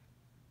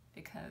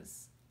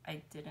 because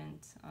I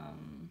didn't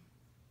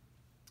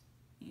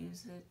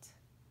use it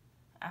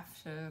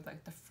after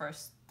like the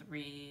first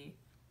 3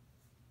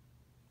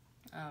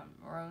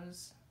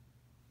 rows.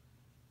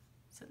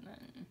 So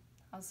then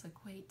I was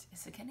like, wait,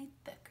 is it getting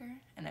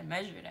thicker? And I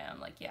measured it.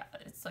 I'm like, yeah,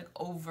 it's like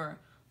over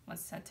 1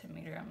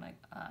 centimeter. I'm like,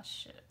 ah,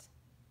 shit.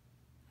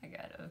 I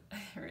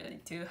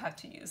really do have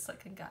to use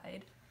like a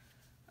guide.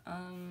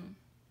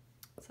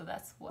 So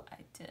that's what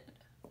I did.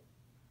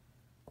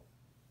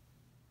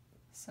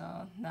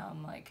 So now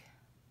I'm like,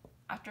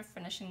 after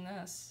finishing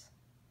this,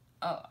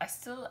 I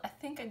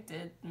think I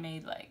did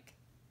made like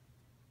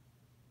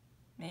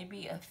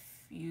maybe a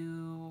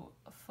few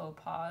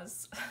faux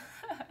pas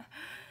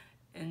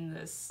in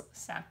this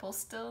sample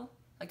still.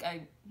 Like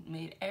I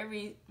made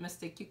every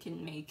mistake you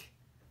can make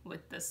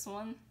with this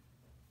one.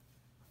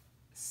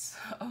 So,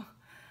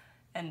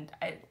 and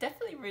I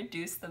definitely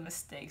reduced the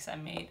mistakes I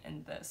made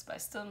in this, but I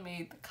still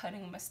made the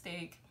cutting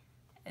mistake,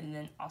 and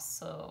then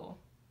also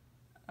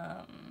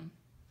I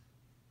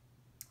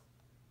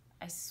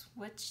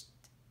switched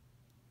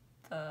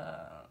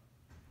the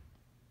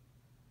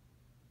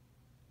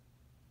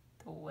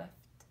weft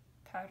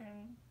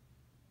pattern,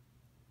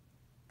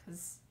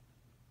 because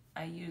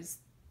I used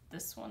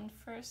this one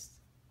first,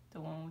 the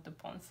one with the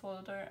bone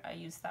folder. I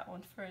used that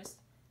one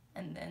first,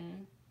 and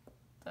then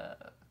the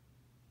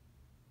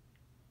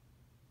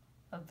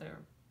other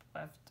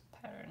weft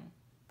pattern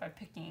by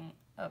picking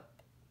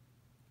up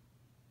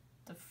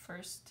the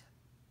first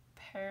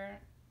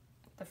pair,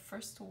 the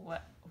first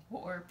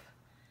warp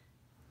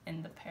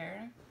in the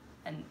pair,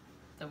 and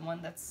the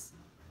one that's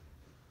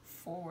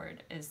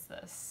forward is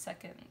the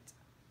second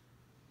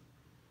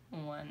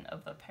one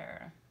of the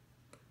pair.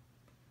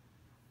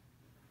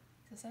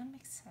 Does that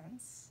make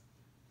sense?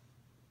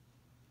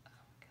 Oh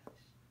my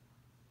gosh.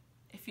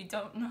 If you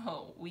don't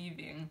know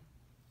weaving,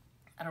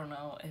 I don't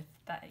know if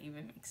that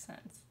even makes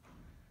sense.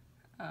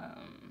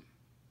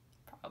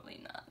 Probably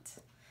not.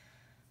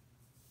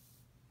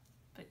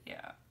 But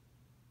yeah.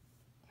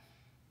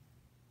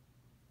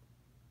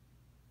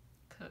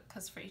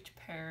 Because for each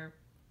pair,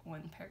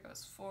 one pair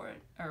goes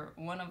forward, or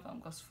one of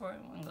them goes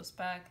forward, one goes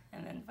back,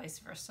 and then vice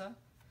versa.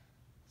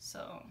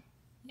 So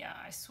yeah,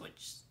 I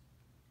switched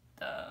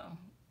the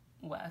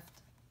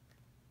weft.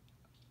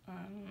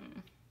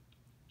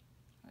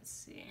 Let's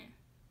see.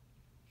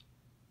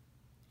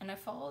 And I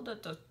followed a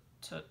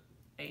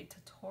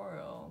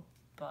tutorial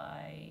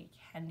by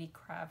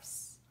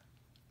Handicrafts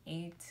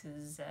A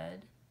to Z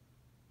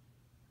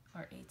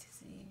or A to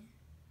Z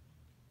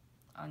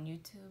on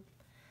YouTube.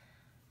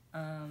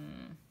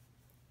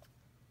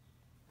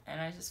 And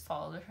I just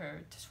followed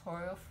her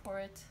tutorial for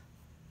it,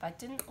 but I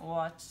didn't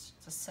watch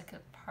the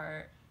second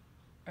part,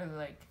 or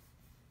like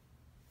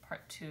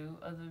part 2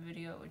 of the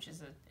video, which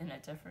is in a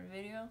different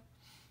video,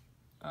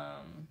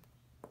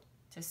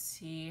 to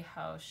see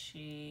how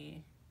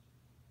she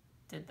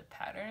did the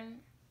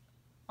pattern.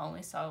 I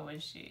only saw when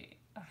she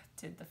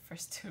did the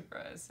first 2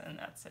 rows, and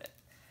that's it.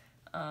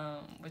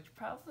 Which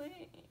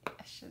probably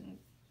I shouldn't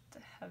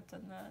have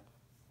done that,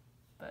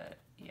 but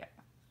yeah,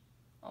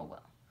 oh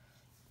well.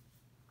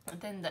 And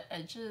then the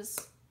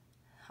edges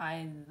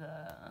hide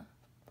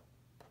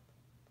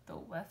the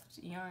weft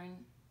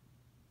yarn,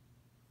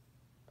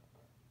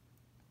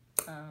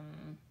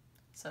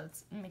 so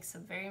it makes a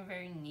very,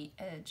 very neat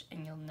edge,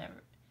 and you'll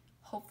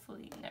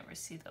hopefully never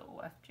see the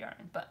weft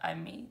yarn. But I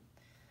made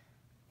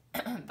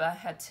but I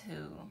had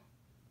to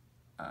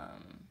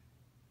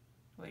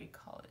what do you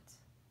call it,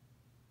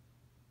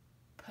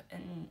 put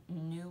in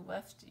new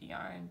weft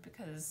yarn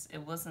because it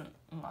wasn't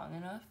long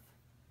enough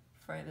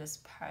for this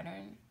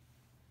pattern,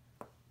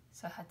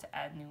 so I had to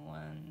add new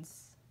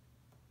ones.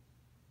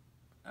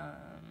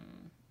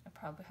 I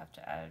probably have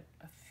to add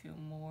a few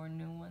more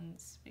new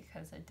ones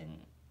because I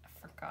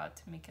forgot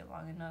to make it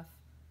long enough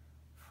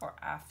for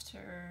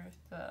after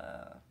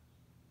the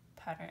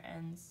pattern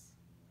ends.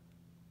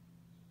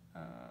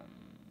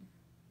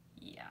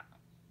 Yeah.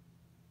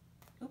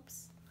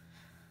 Oops.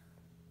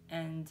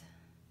 And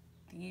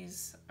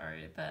these are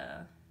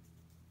the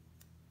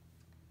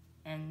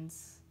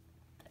ends,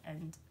 the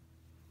end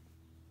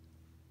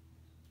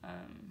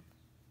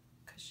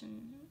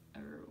cushion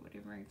or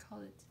whatever you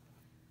call it.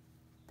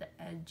 The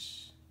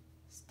edge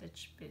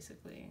stitch,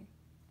 basically.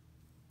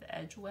 The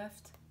edge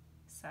weft.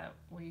 Is that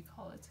what you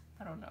call it?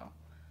 I don't know.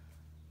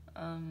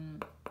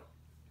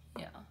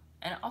 Yeah.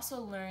 And I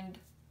also learned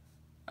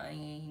a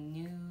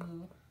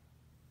new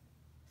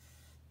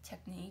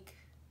technique.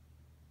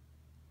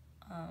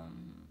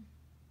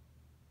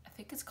 I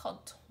think it's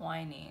called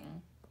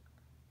twining,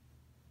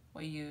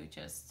 where you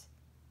just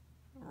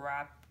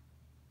wrap,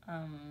 what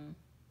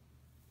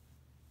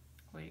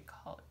do you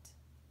call it?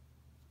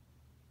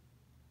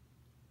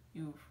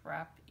 You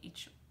wrap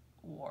each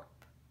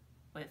warp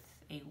with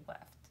a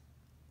weft,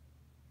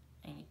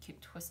 and you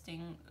keep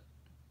twisting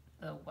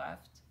the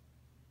weft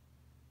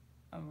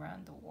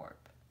around the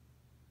warp.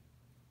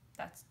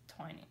 That's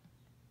twining,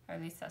 or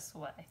at least that's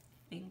what I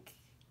think.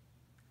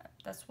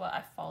 That's what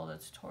I followed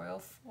the tutorial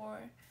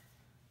for,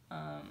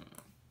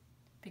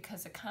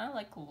 because it kind of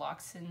like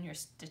locks in your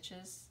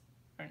stitches,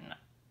 or not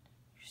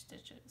your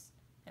stitches.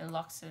 It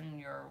locks in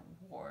your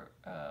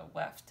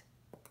weft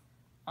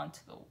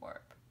onto the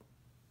warp.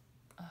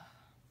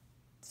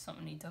 So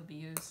many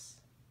W's,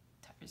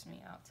 tires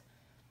me out.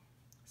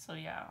 So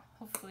yeah,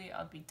 hopefully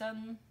I'll be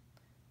done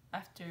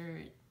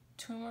after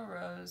 2 more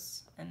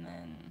rows, and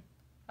then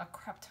a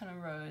crap ton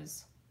of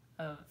rows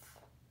of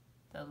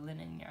the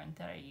linen yarn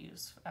that I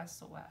use as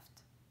the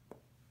weft.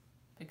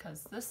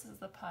 Because this is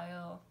the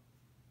pile,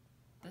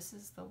 this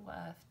is the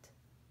weft,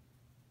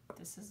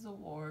 this is the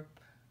warp.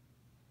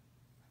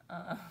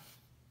 Am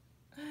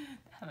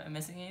I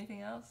missing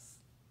anything else?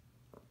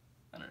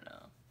 I don't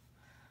know.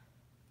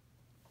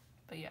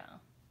 But yeah,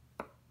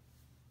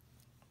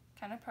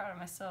 kind of proud of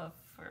myself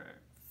for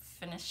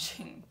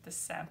finishing the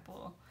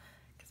sample,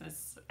 because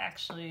it's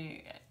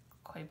actually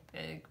quite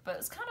big, but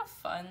it's kind of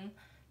fun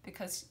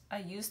because I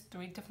used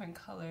 3 different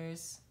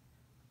colors,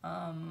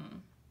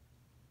 and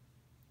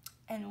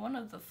one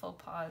of the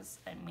faux pas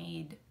I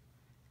made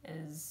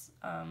is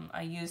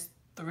I used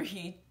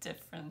 3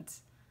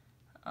 different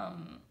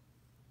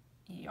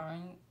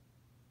yarn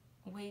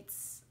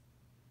weights,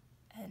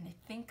 and I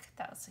think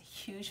that was a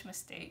huge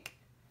mistake,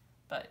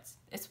 but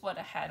it's what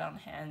I had on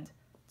hand.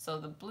 So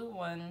the blue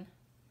one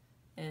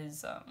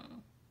is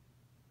an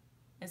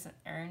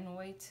iron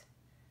weight.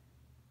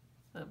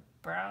 The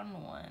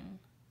brown one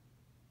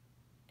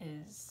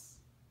is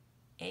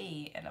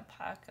an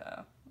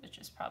alpaca, which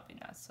is probably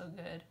not so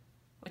good,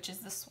 which is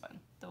this one,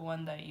 the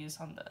one that I use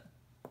on the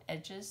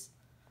edges,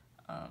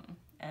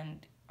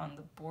 and on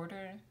the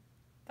border,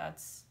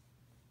 that's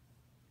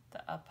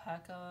the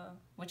alpaca,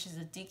 which is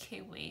a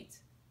DK weight,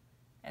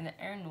 and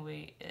the iron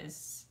weight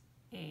is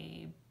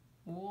a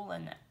wool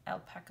and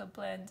alpaca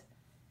blend,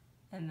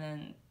 and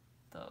then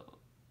the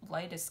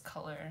lightest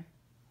color,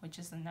 which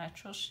is the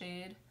natural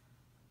shade,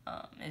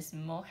 is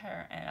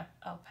mohair and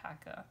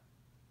alpaca.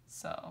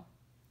 So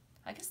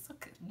I guess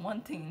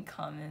one thing in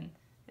common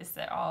is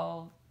they're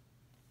all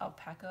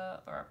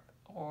alpaca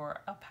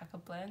or alpaca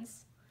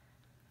blends.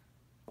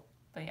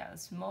 But yeah,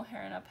 it's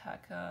mohair and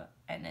alpaca,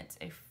 and it's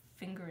a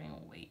fingering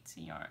weight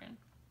yarn.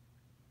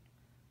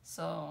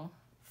 So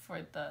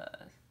for the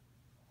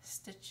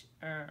stitch,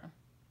 or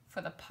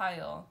for the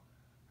pile,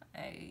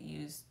 I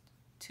used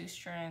 2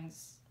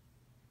 strands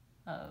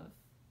of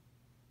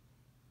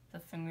the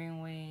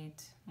fingering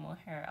weight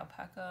mohair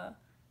alpaca,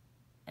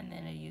 and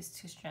then I used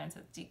 2 strands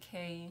of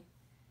DK,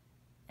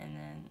 and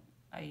then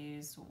I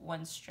used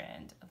 1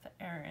 strand of the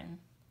Aran.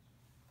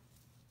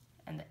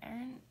 And the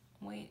Aran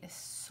weight is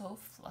so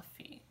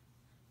fluffy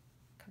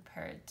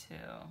compared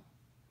to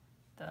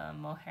the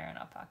mohair and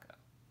alpaca,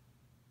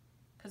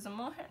 because the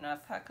mohair and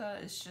alpaca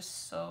is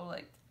just so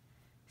like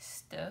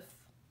stiff,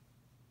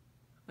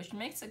 which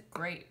makes it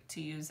great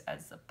to use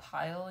as the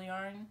pile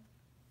yarn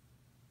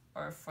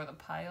or for the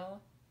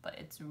pile, but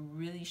it's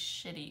really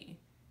shitty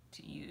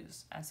to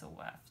use as a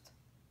weft.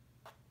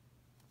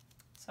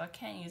 So I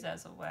can't use it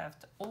as a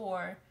weft,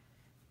 or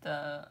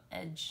the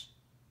edge,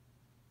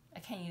 I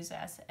can't use it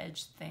as the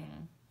edge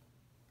thing.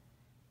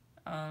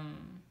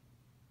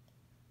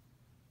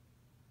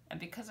 And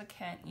because I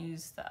can't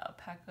use the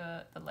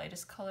alpaca, the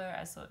lightest color,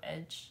 as the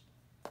edge,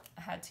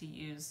 I had to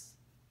use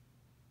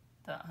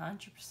the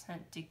 100%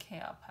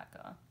 DK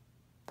alpaca,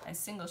 and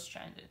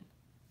single-stranded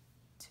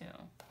too.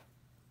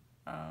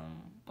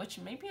 Which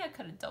maybe I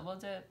could have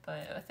doubled it,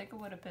 but I think it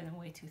would have been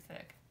way too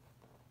thick.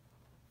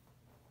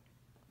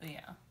 But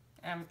yeah,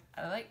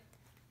 I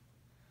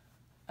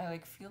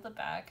like feel the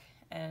back,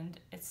 and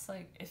it's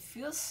like, it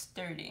feels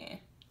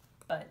sturdy,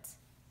 but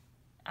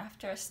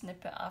after I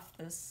snip it off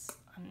this,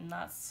 I'm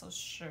not so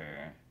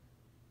sure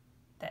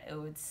that it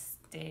would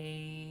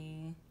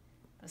stay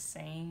the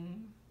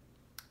same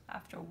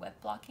after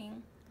wet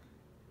blocking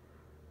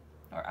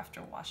or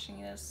after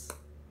washing this.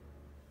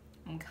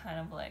 I'm kind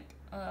of like,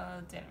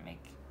 didn't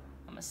make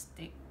a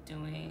mistake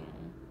doing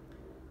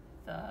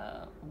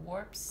the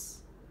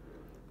warps,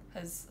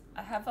 because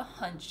I have a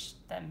hunch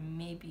that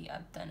maybe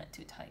I've done it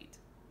too tight.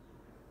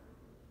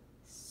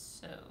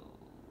 So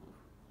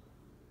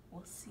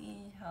we'll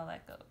see how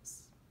that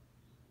goes.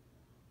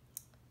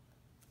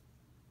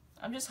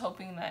 I'm just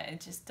hoping that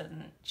it just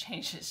doesn't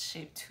change its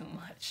shape too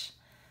much,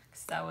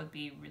 because that would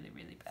be really,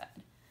 really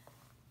bad.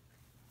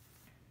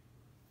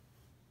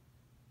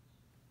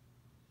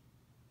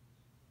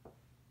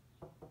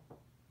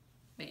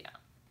 But yeah,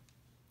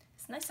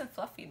 it's nice and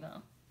fluffy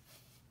though.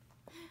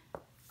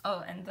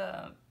 Oh, and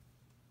the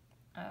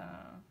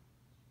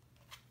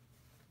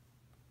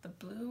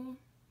blue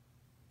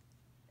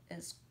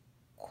is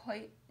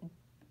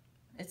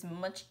it's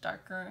much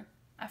darker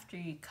after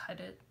you cut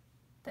it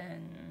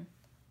than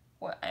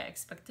what I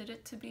expected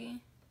it to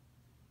be,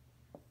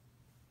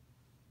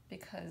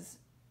 because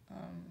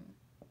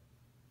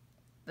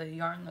the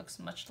yarn looks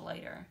much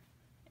lighter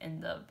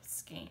in the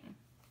skein.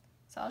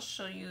 So I'll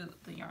show you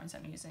the yarns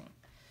I'm using.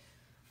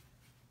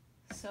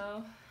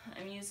 So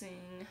I'm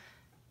using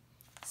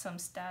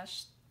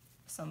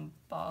some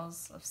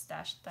balls of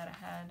stash that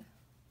I had,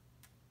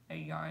 a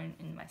yarn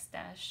in my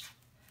stash.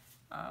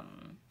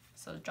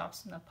 So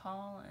drops of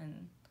Nepal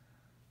and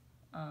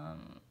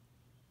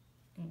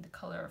in the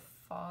color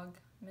Fog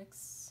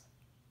mix.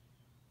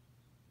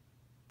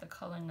 The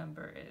color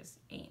number is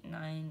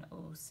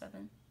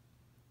 8907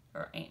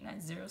 or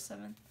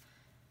 8907.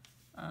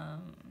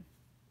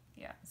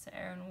 Yeah, so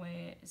Aran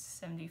weight is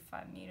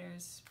 75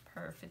 meters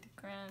per 50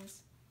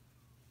 grams.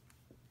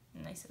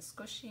 Nice and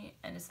squishy,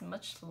 and it's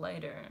much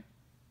lighter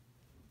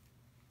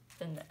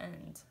than the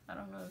end. I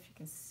don't know if you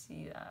can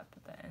see that,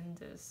 but the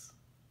end is...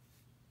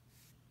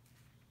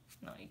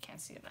 No, you can't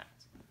see that.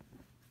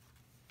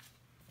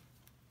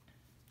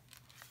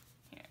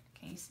 Here,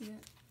 can you see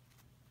it?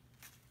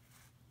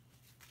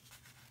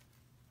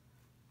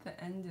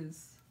 The end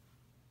is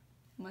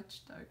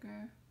much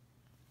darker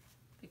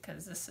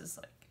because this is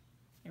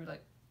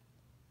like,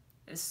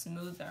 it's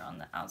smoother on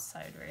the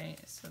outside, right?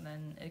 So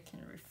then it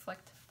can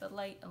reflect the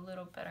light a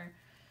little better.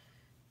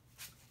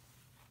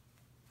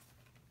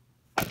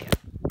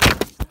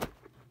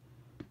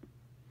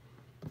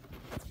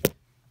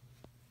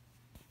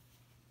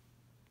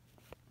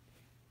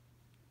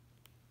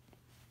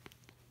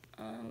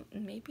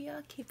 Maybe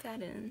I'll keep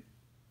that in.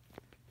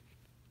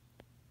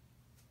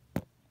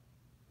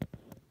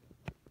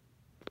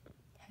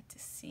 Had to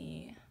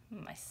see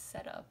my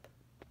setup,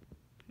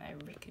 my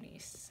rickety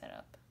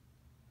setup.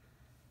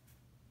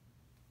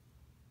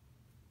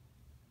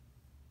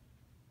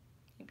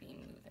 Maybe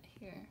move it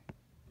here.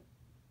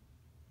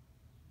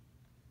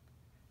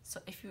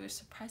 So if you were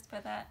surprised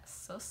by that,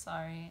 so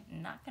sorry.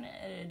 Not gonna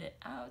edit it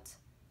out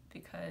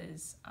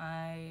because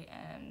I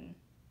am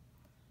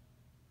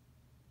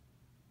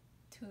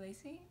too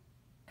lazy.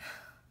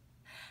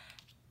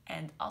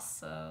 And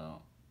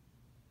also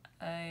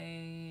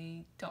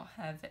I don't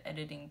have an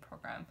editing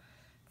program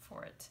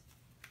for it.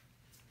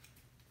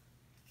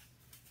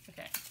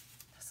 Okay,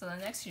 so the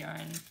next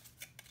yarn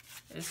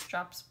is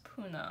Drops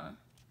Puna,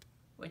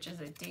 which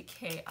is a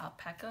DK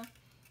alpaca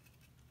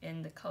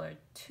in the color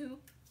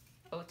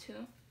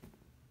 202.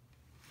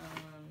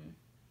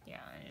 Yeah,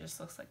 it just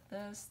looks like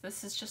this.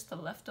 This is just the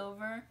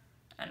leftover,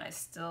 and I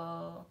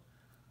still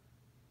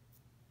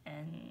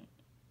am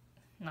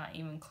not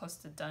even close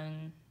to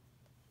done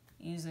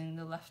using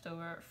the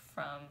leftover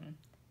from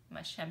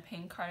my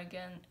champagne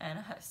cardigan, and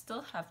I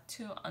still have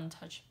 2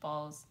 untouched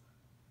balls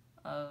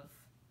of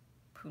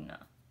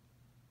puna.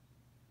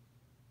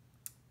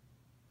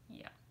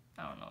 Yeah,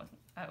 I don't know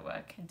what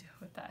I can do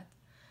with that.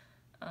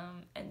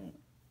 And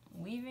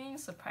weaving,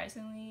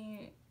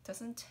 surprisingly,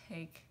 doesn't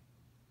take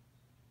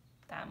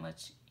that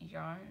much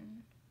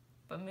yarn,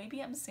 but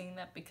maybe I'm saying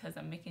that because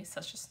I'm making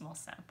such a small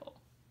sample.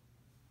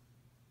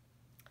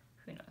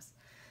 Who knows?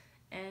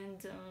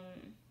 And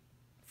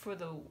for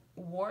the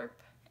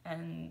warp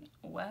and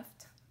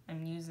weft,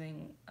 I'm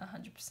using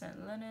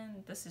 100%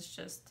 linen. This is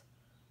just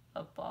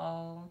a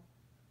ball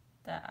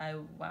that I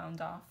wound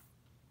off,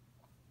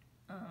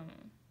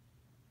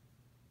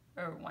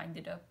 or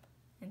winded up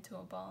into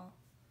a ball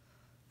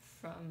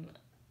from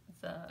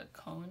the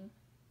cone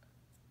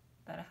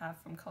that I have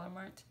from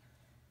Colourmart.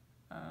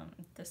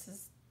 This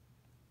is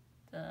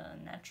the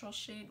natural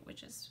shade,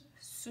 which is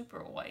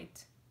super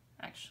white,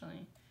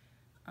 actually.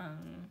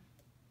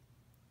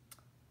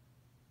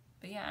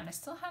 But yeah, and I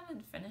still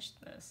haven't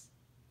finished this.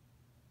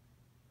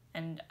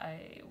 And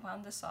I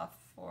wound this off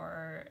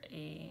for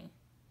a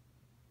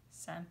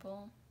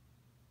sample,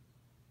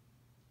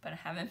 but I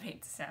haven't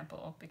made the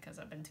sample because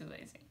I've been too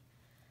lazy.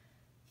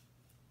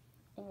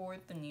 Or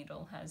the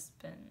needle has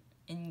been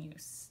in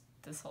use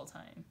this whole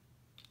time.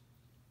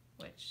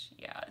 Which,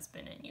 yeah, it's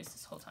been in use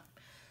this whole time.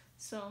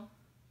 So,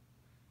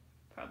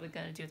 probably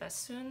gonna do that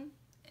soon.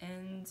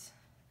 And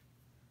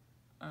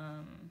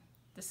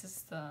this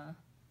is the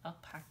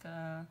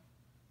alpaca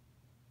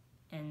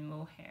and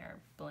mohair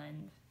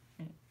blend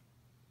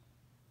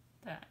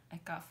that I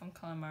got from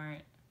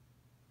Colourmart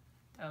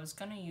that I was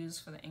gonna use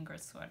for the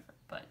Ingrid sweater,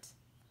 but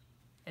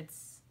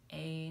it's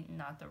A,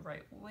 not the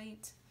right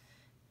weight,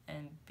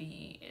 and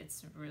B,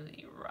 it's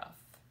really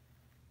rough.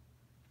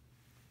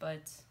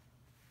 But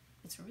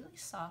it's really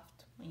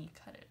soft when you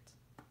cut it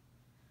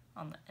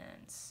on the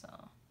end,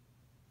 so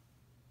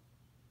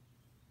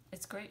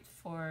it's great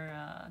for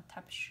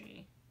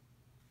tapestry,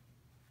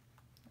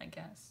 I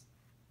guess,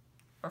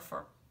 or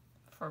for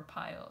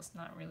piles,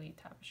 not really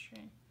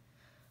tapestry.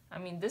 I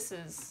mean, this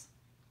is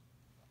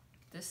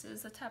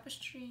a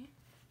tapestry,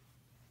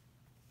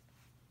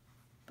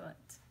 but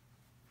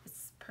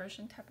it's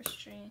Persian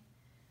tapestry,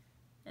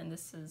 and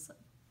this is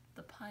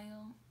the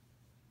pile.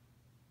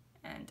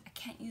 And I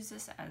can't use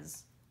this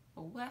as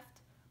a weft,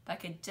 but I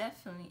could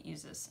definitely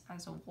use this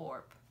as a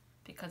warp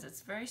because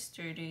it's very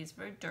sturdy, it's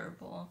very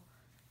durable.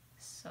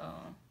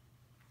 So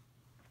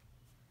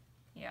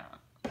yeah,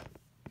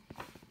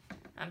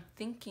 I'm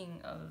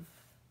thinking of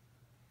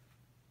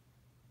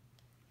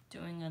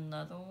doing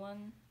another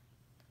one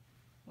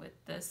with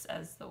this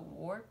as the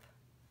warp,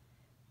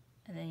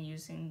 and then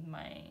using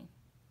my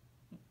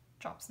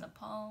drops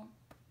Nepal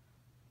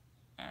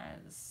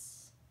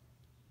as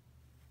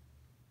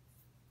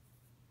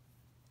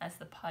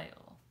the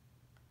pile.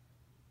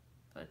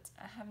 But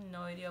I have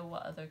no idea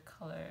what other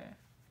color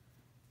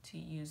to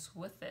use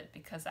with it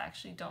because I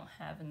actually don't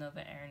have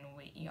another Aran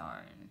weight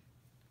yarn.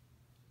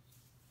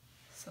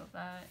 So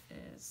that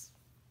is,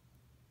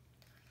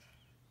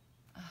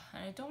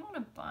 and I don't want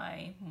to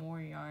buy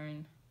more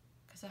yarn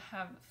because I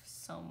have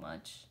so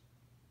much,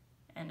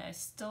 and I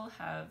still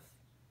have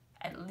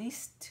at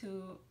least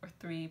 2 or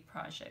 3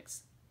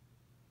 projects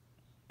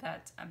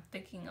that I'm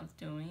thinking of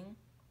doing,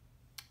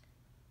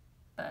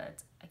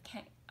 but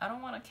I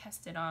don't want to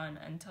cast it on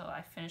until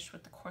I finish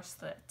with the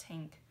corselette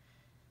tank.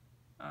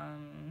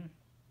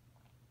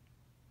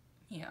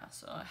 Yeah,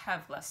 so I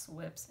have less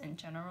whips in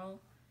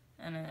general,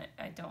 and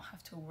I don't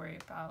have to worry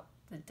about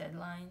the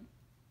deadline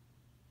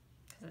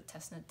because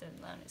the testnet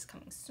deadline is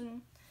coming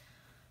soon.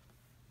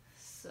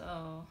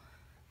 So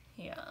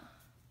yeah,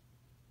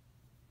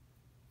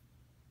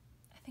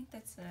 I think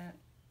that's it.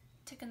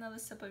 Take another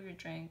sip of your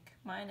drink.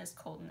 Mine is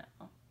cold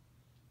now.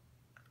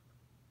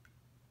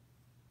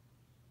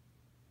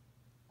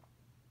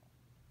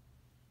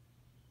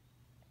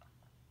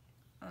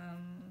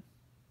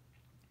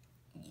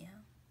 Yeah.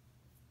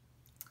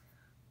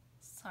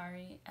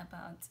 Sorry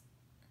about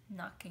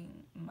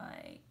knocking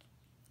my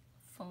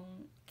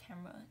phone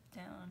camera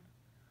down.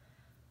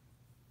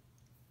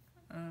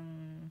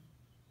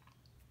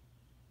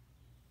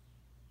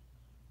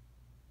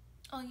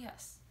 Oh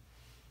yes.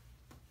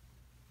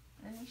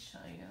 Let me show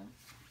you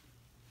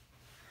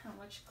how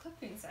much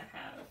clippings I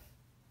have.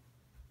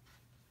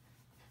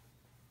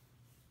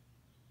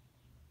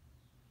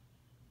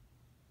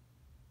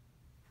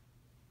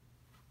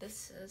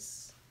 This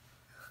is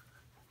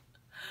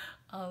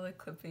all the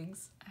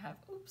clippings I have.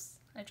 Oops,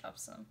 I dropped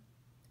some.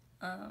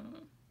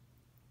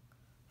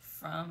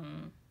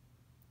 From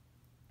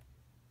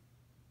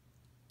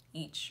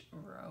each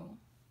row.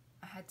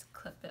 I had to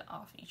clip it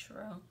off each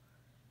row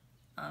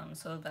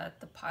so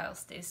that the pile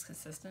stays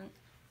consistent.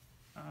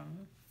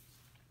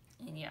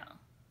 And yeah,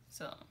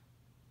 so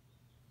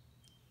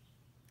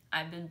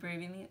I've been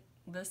breathing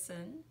this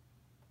in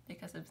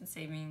because I've been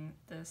saving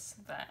this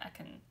so that I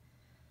can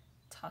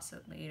toss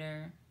it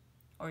later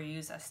or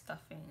use as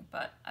stuffing,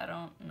 but I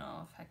don't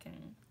know if I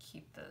can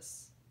keep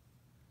this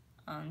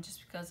just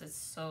because it's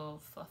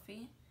so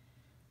fluffy,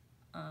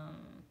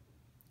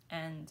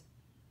 and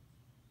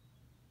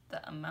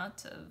the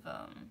amount of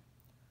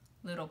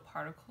little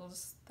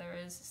particles there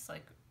is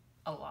like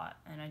a lot,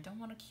 and I don't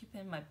want to keep it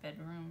in my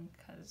bedroom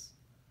because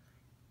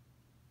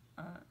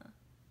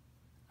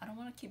I don't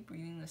want to keep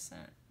breathing this in,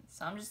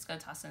 so I'm just gonna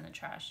toss it in the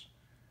trash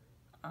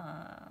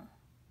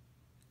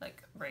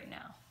like right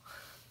now.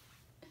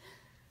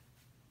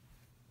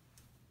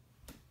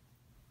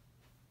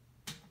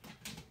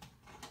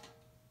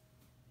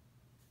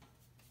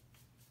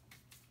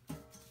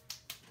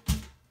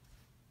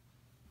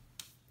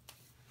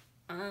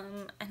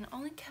 And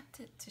only kept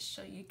it to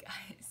show you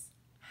guys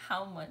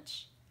how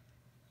much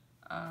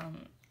I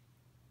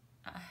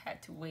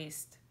had to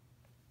waste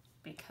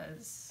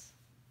because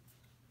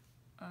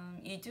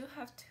you do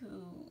have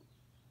to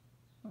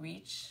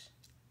reach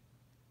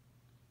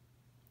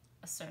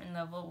a certain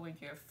level where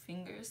your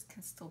fingers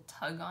can still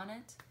tug on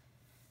it.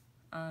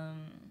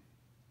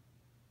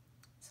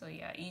 So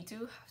yeah, you do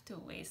have to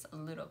waste a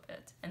little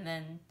bit, and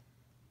then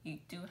you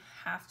do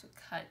have to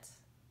cut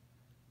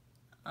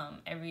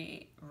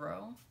every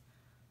row.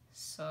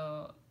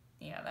 So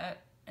yeah,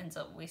 that ends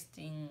up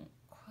wasting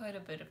quite a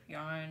bit of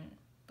yarn,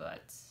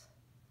 but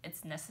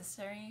it's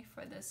necessary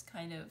for this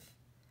kind of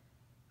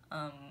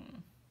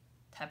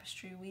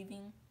tapestry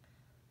weaving.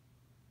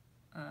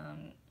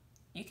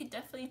 You could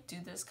definitely do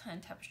this kind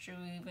of tapestry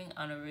weaving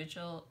on a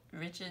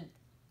rigid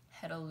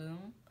head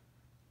loom,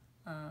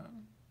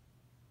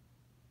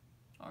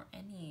 or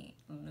any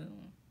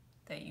loom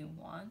that you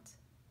want.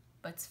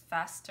 but it's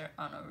faster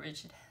on a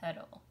rigid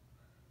heddle,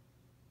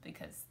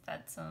 because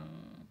that's I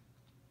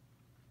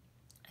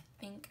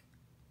think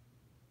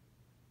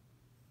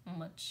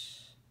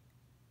much,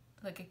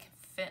 like, it can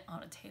fit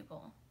on a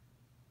table,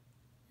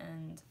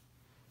 and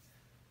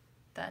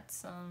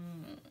that's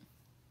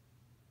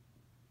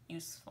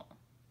useful.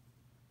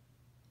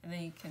 And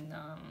then you can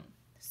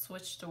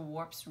switch the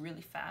warps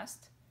really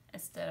fast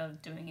instead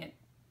of doing it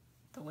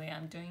the way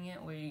I'm doing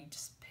it, where you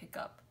just pick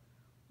up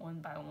one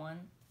by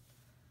one.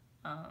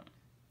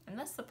 And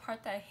that's the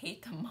part that I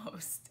hate the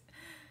most,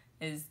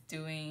 is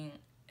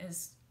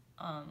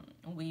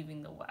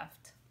weaving the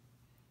weft.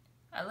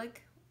 I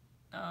like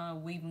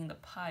weaving the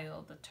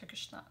pile, the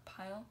Turkish knot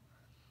pile,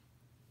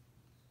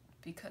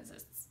 because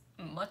it's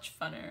much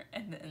funner.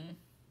 And then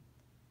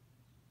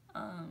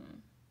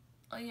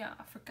oh yeah,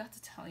 I forgot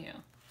to tell you.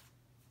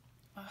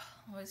 I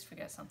always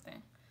forget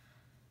something.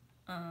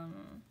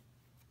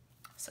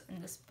 So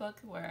in this book,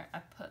 where I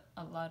put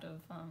a lot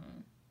of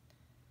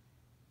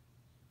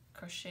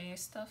crochet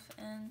stuff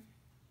in,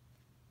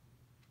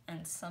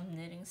 and some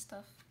knitting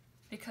stuff,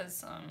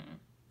 because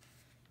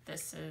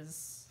this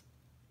is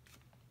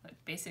like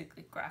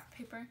basically graph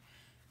paper,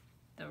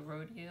 the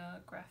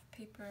Rhodia graph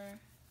paper,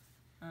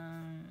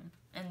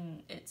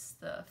 and it's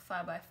the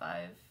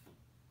 5x5,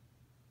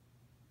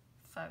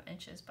 5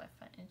 inches by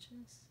 5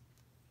 inches.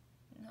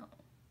 No,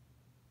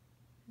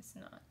 it's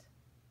not.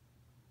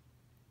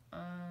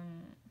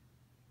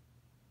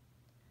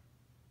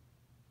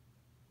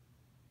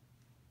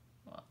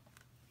 Well,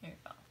 here you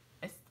go.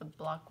 It's the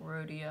block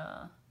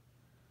Rhodia,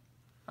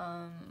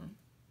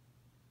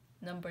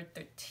 number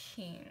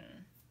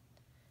 13,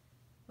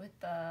 with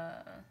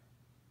the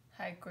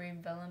high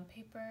grade vellum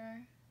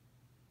paper.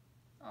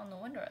 Oh, no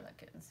wonder I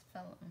like it. It's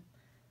vellum.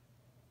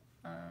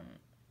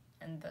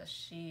 And the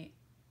sheet,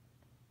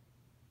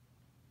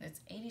 it's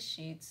 80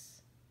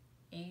 sheets,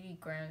 80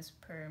 grams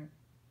per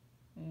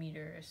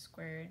meter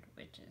squared,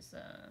 which is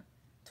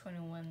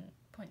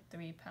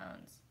 21.3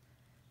 pounds.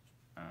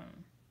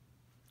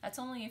 That's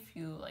only if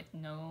you like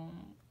know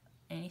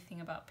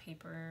anything about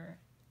paper.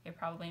 It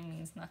probably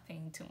means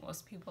nothing to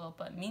most people,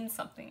 but means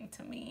something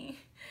to me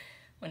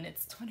when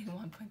it's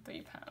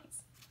 21.3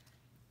 pounds,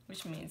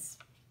 which means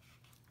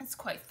it's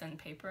quite thin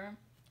paper,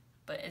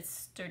 but it's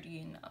sturdy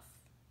enough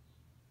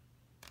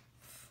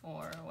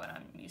for what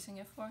I'm using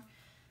it for.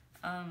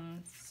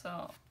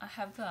 So I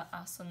have the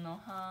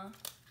Asanoha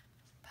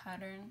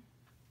pattern,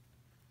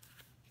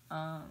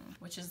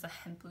 which is the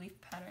hemp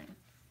leaf pattern,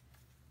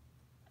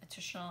 a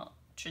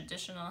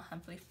traditional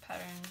hemp leaf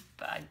pattern,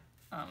 but I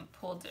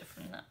pulled it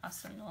from the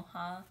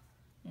Asanoha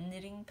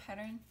knitting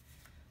pattern,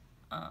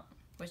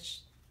 which,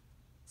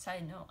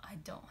 side note, I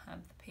don't have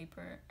the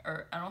paper,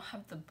 or I don't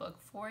have the book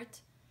for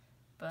it,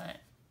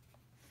 but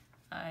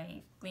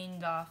I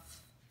gleaned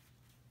off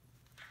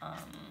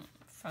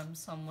from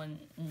someone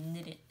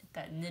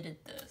that knitted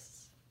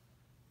this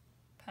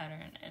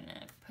pattern, and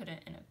I put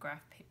it in a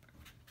graph paper.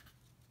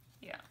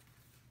 Yeah.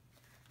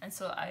 And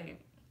so I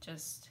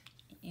just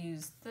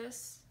used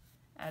this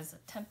as a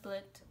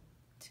template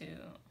to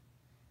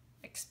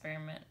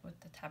experiment with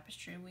the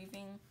tapestry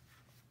weaving.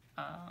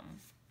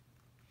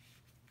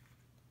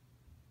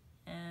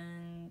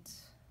 And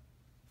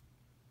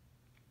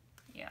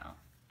yeah.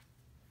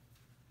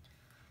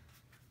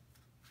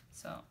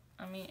 So,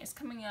 I mean, it's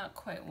coming out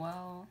quite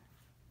well.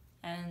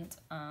 And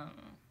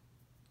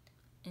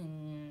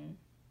in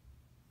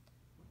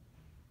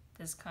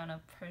this kind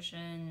of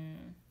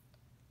Persian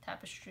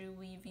tapestry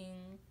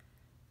weaving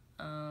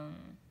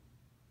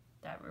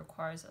that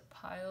requires a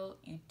pile,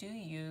 you do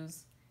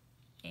use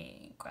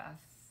a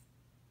graph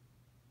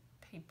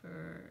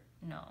paper.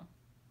 No,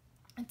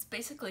 it's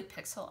basically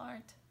pixel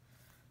art.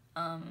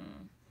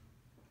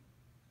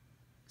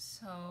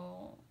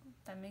 So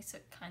that makes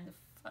it kind of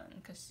fun,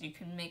 because you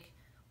can make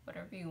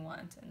whatever you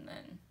want and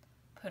then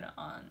put it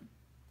on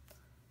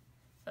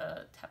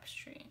the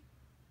tapestry.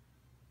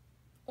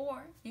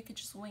 Or you could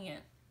just wing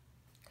it,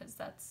 because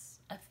that's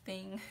a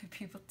thing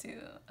people do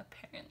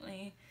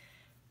apparently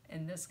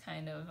in this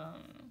kind of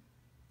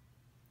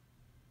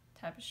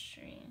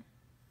tapestry.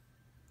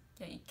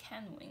 Yeah, you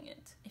can wing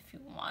it if you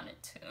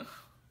wanted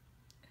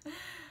to,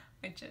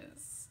 which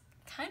is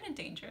kind of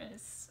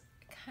dangerous,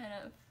 kind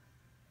of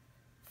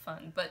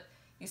fun, but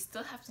you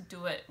still have to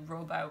do it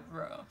row by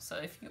row. So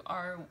if you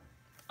are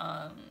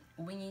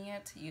winging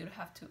it, you'd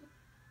have to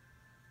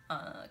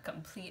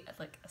complete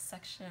like a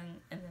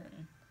section, and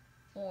then,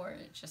 or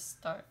just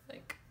start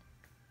like,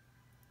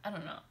 I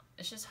don't know,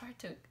 it's just hard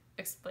to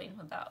explain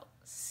without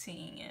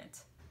seeing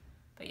it.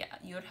 But yeah,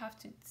 you would have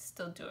to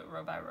still do it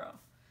row by row,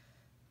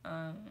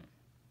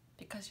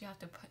 because you have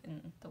to put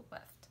in the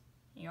weft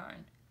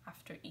yarn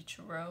after each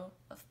row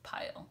of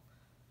pile,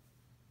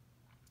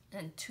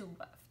 and 2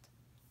 weft.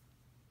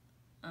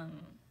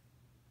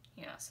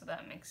 Yeah, so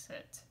that makes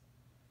it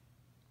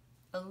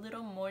a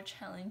little more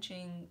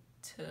challenging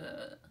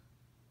to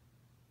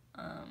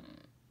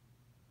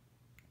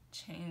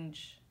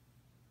change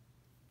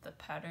the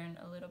pattern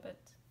a little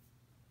bit.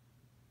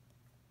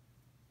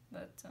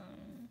 But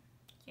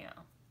yeah,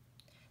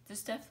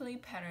 there's definitely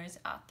patterns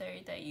out there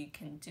that you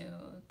can do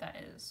that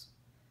is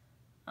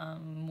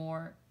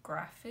more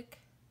graphic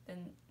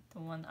than the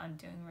one I'm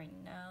doing right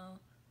now,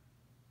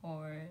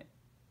 or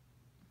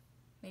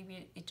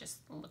maybe it just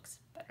looks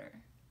better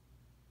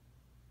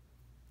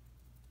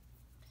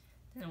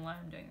than what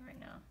I'm doing right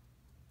now.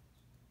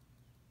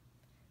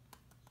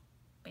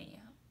 But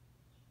yeah,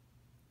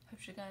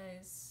 hope you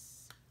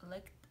guys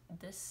liked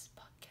this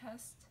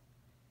podcast.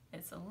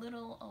 It's a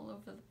little all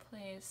over the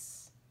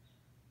place.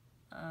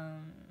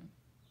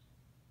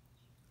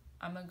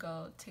 I'm gonna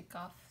go take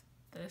off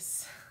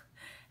this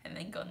and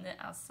then go knit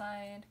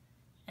outside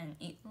and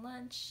eat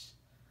lunch.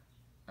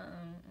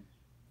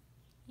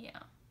 Yeah.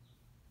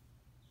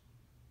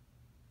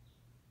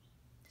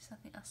 There's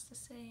nothing else to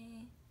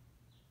say.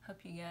 Hope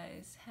you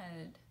guys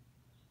had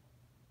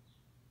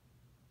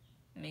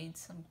made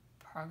some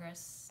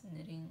progress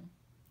knitting,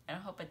 and I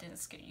hope I didn't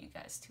scare you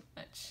guys too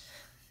much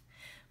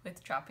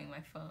with dropping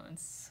my phone.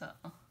 So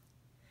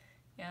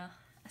yeah,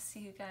 I'll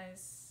see you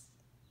guys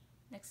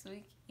next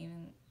week.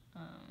 Even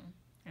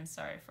I'm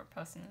sorry for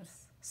posting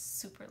this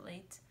super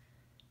late,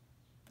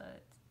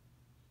 but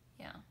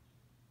yeah,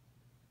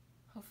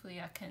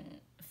 hopefully I can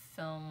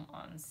film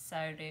on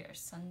Saturday or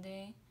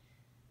Sunday,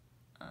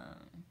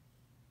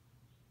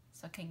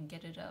 so I can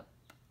get it up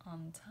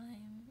on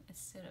time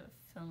instead of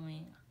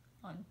filming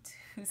on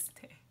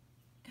Tuesday,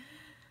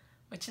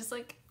 which is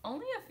like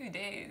only a few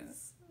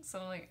days. So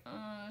I'm like,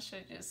 should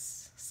I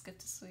just skip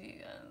this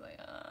week? I was like,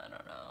 I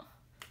don't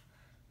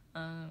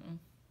know.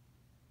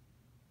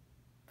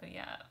 But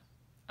yeah,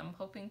 I'm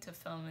hoping to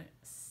film it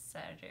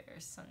Saturday or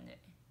Sunday.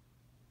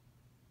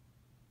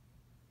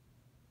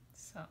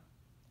 So,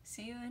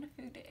 see you in a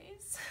few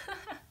days.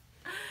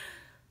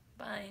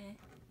 Bye.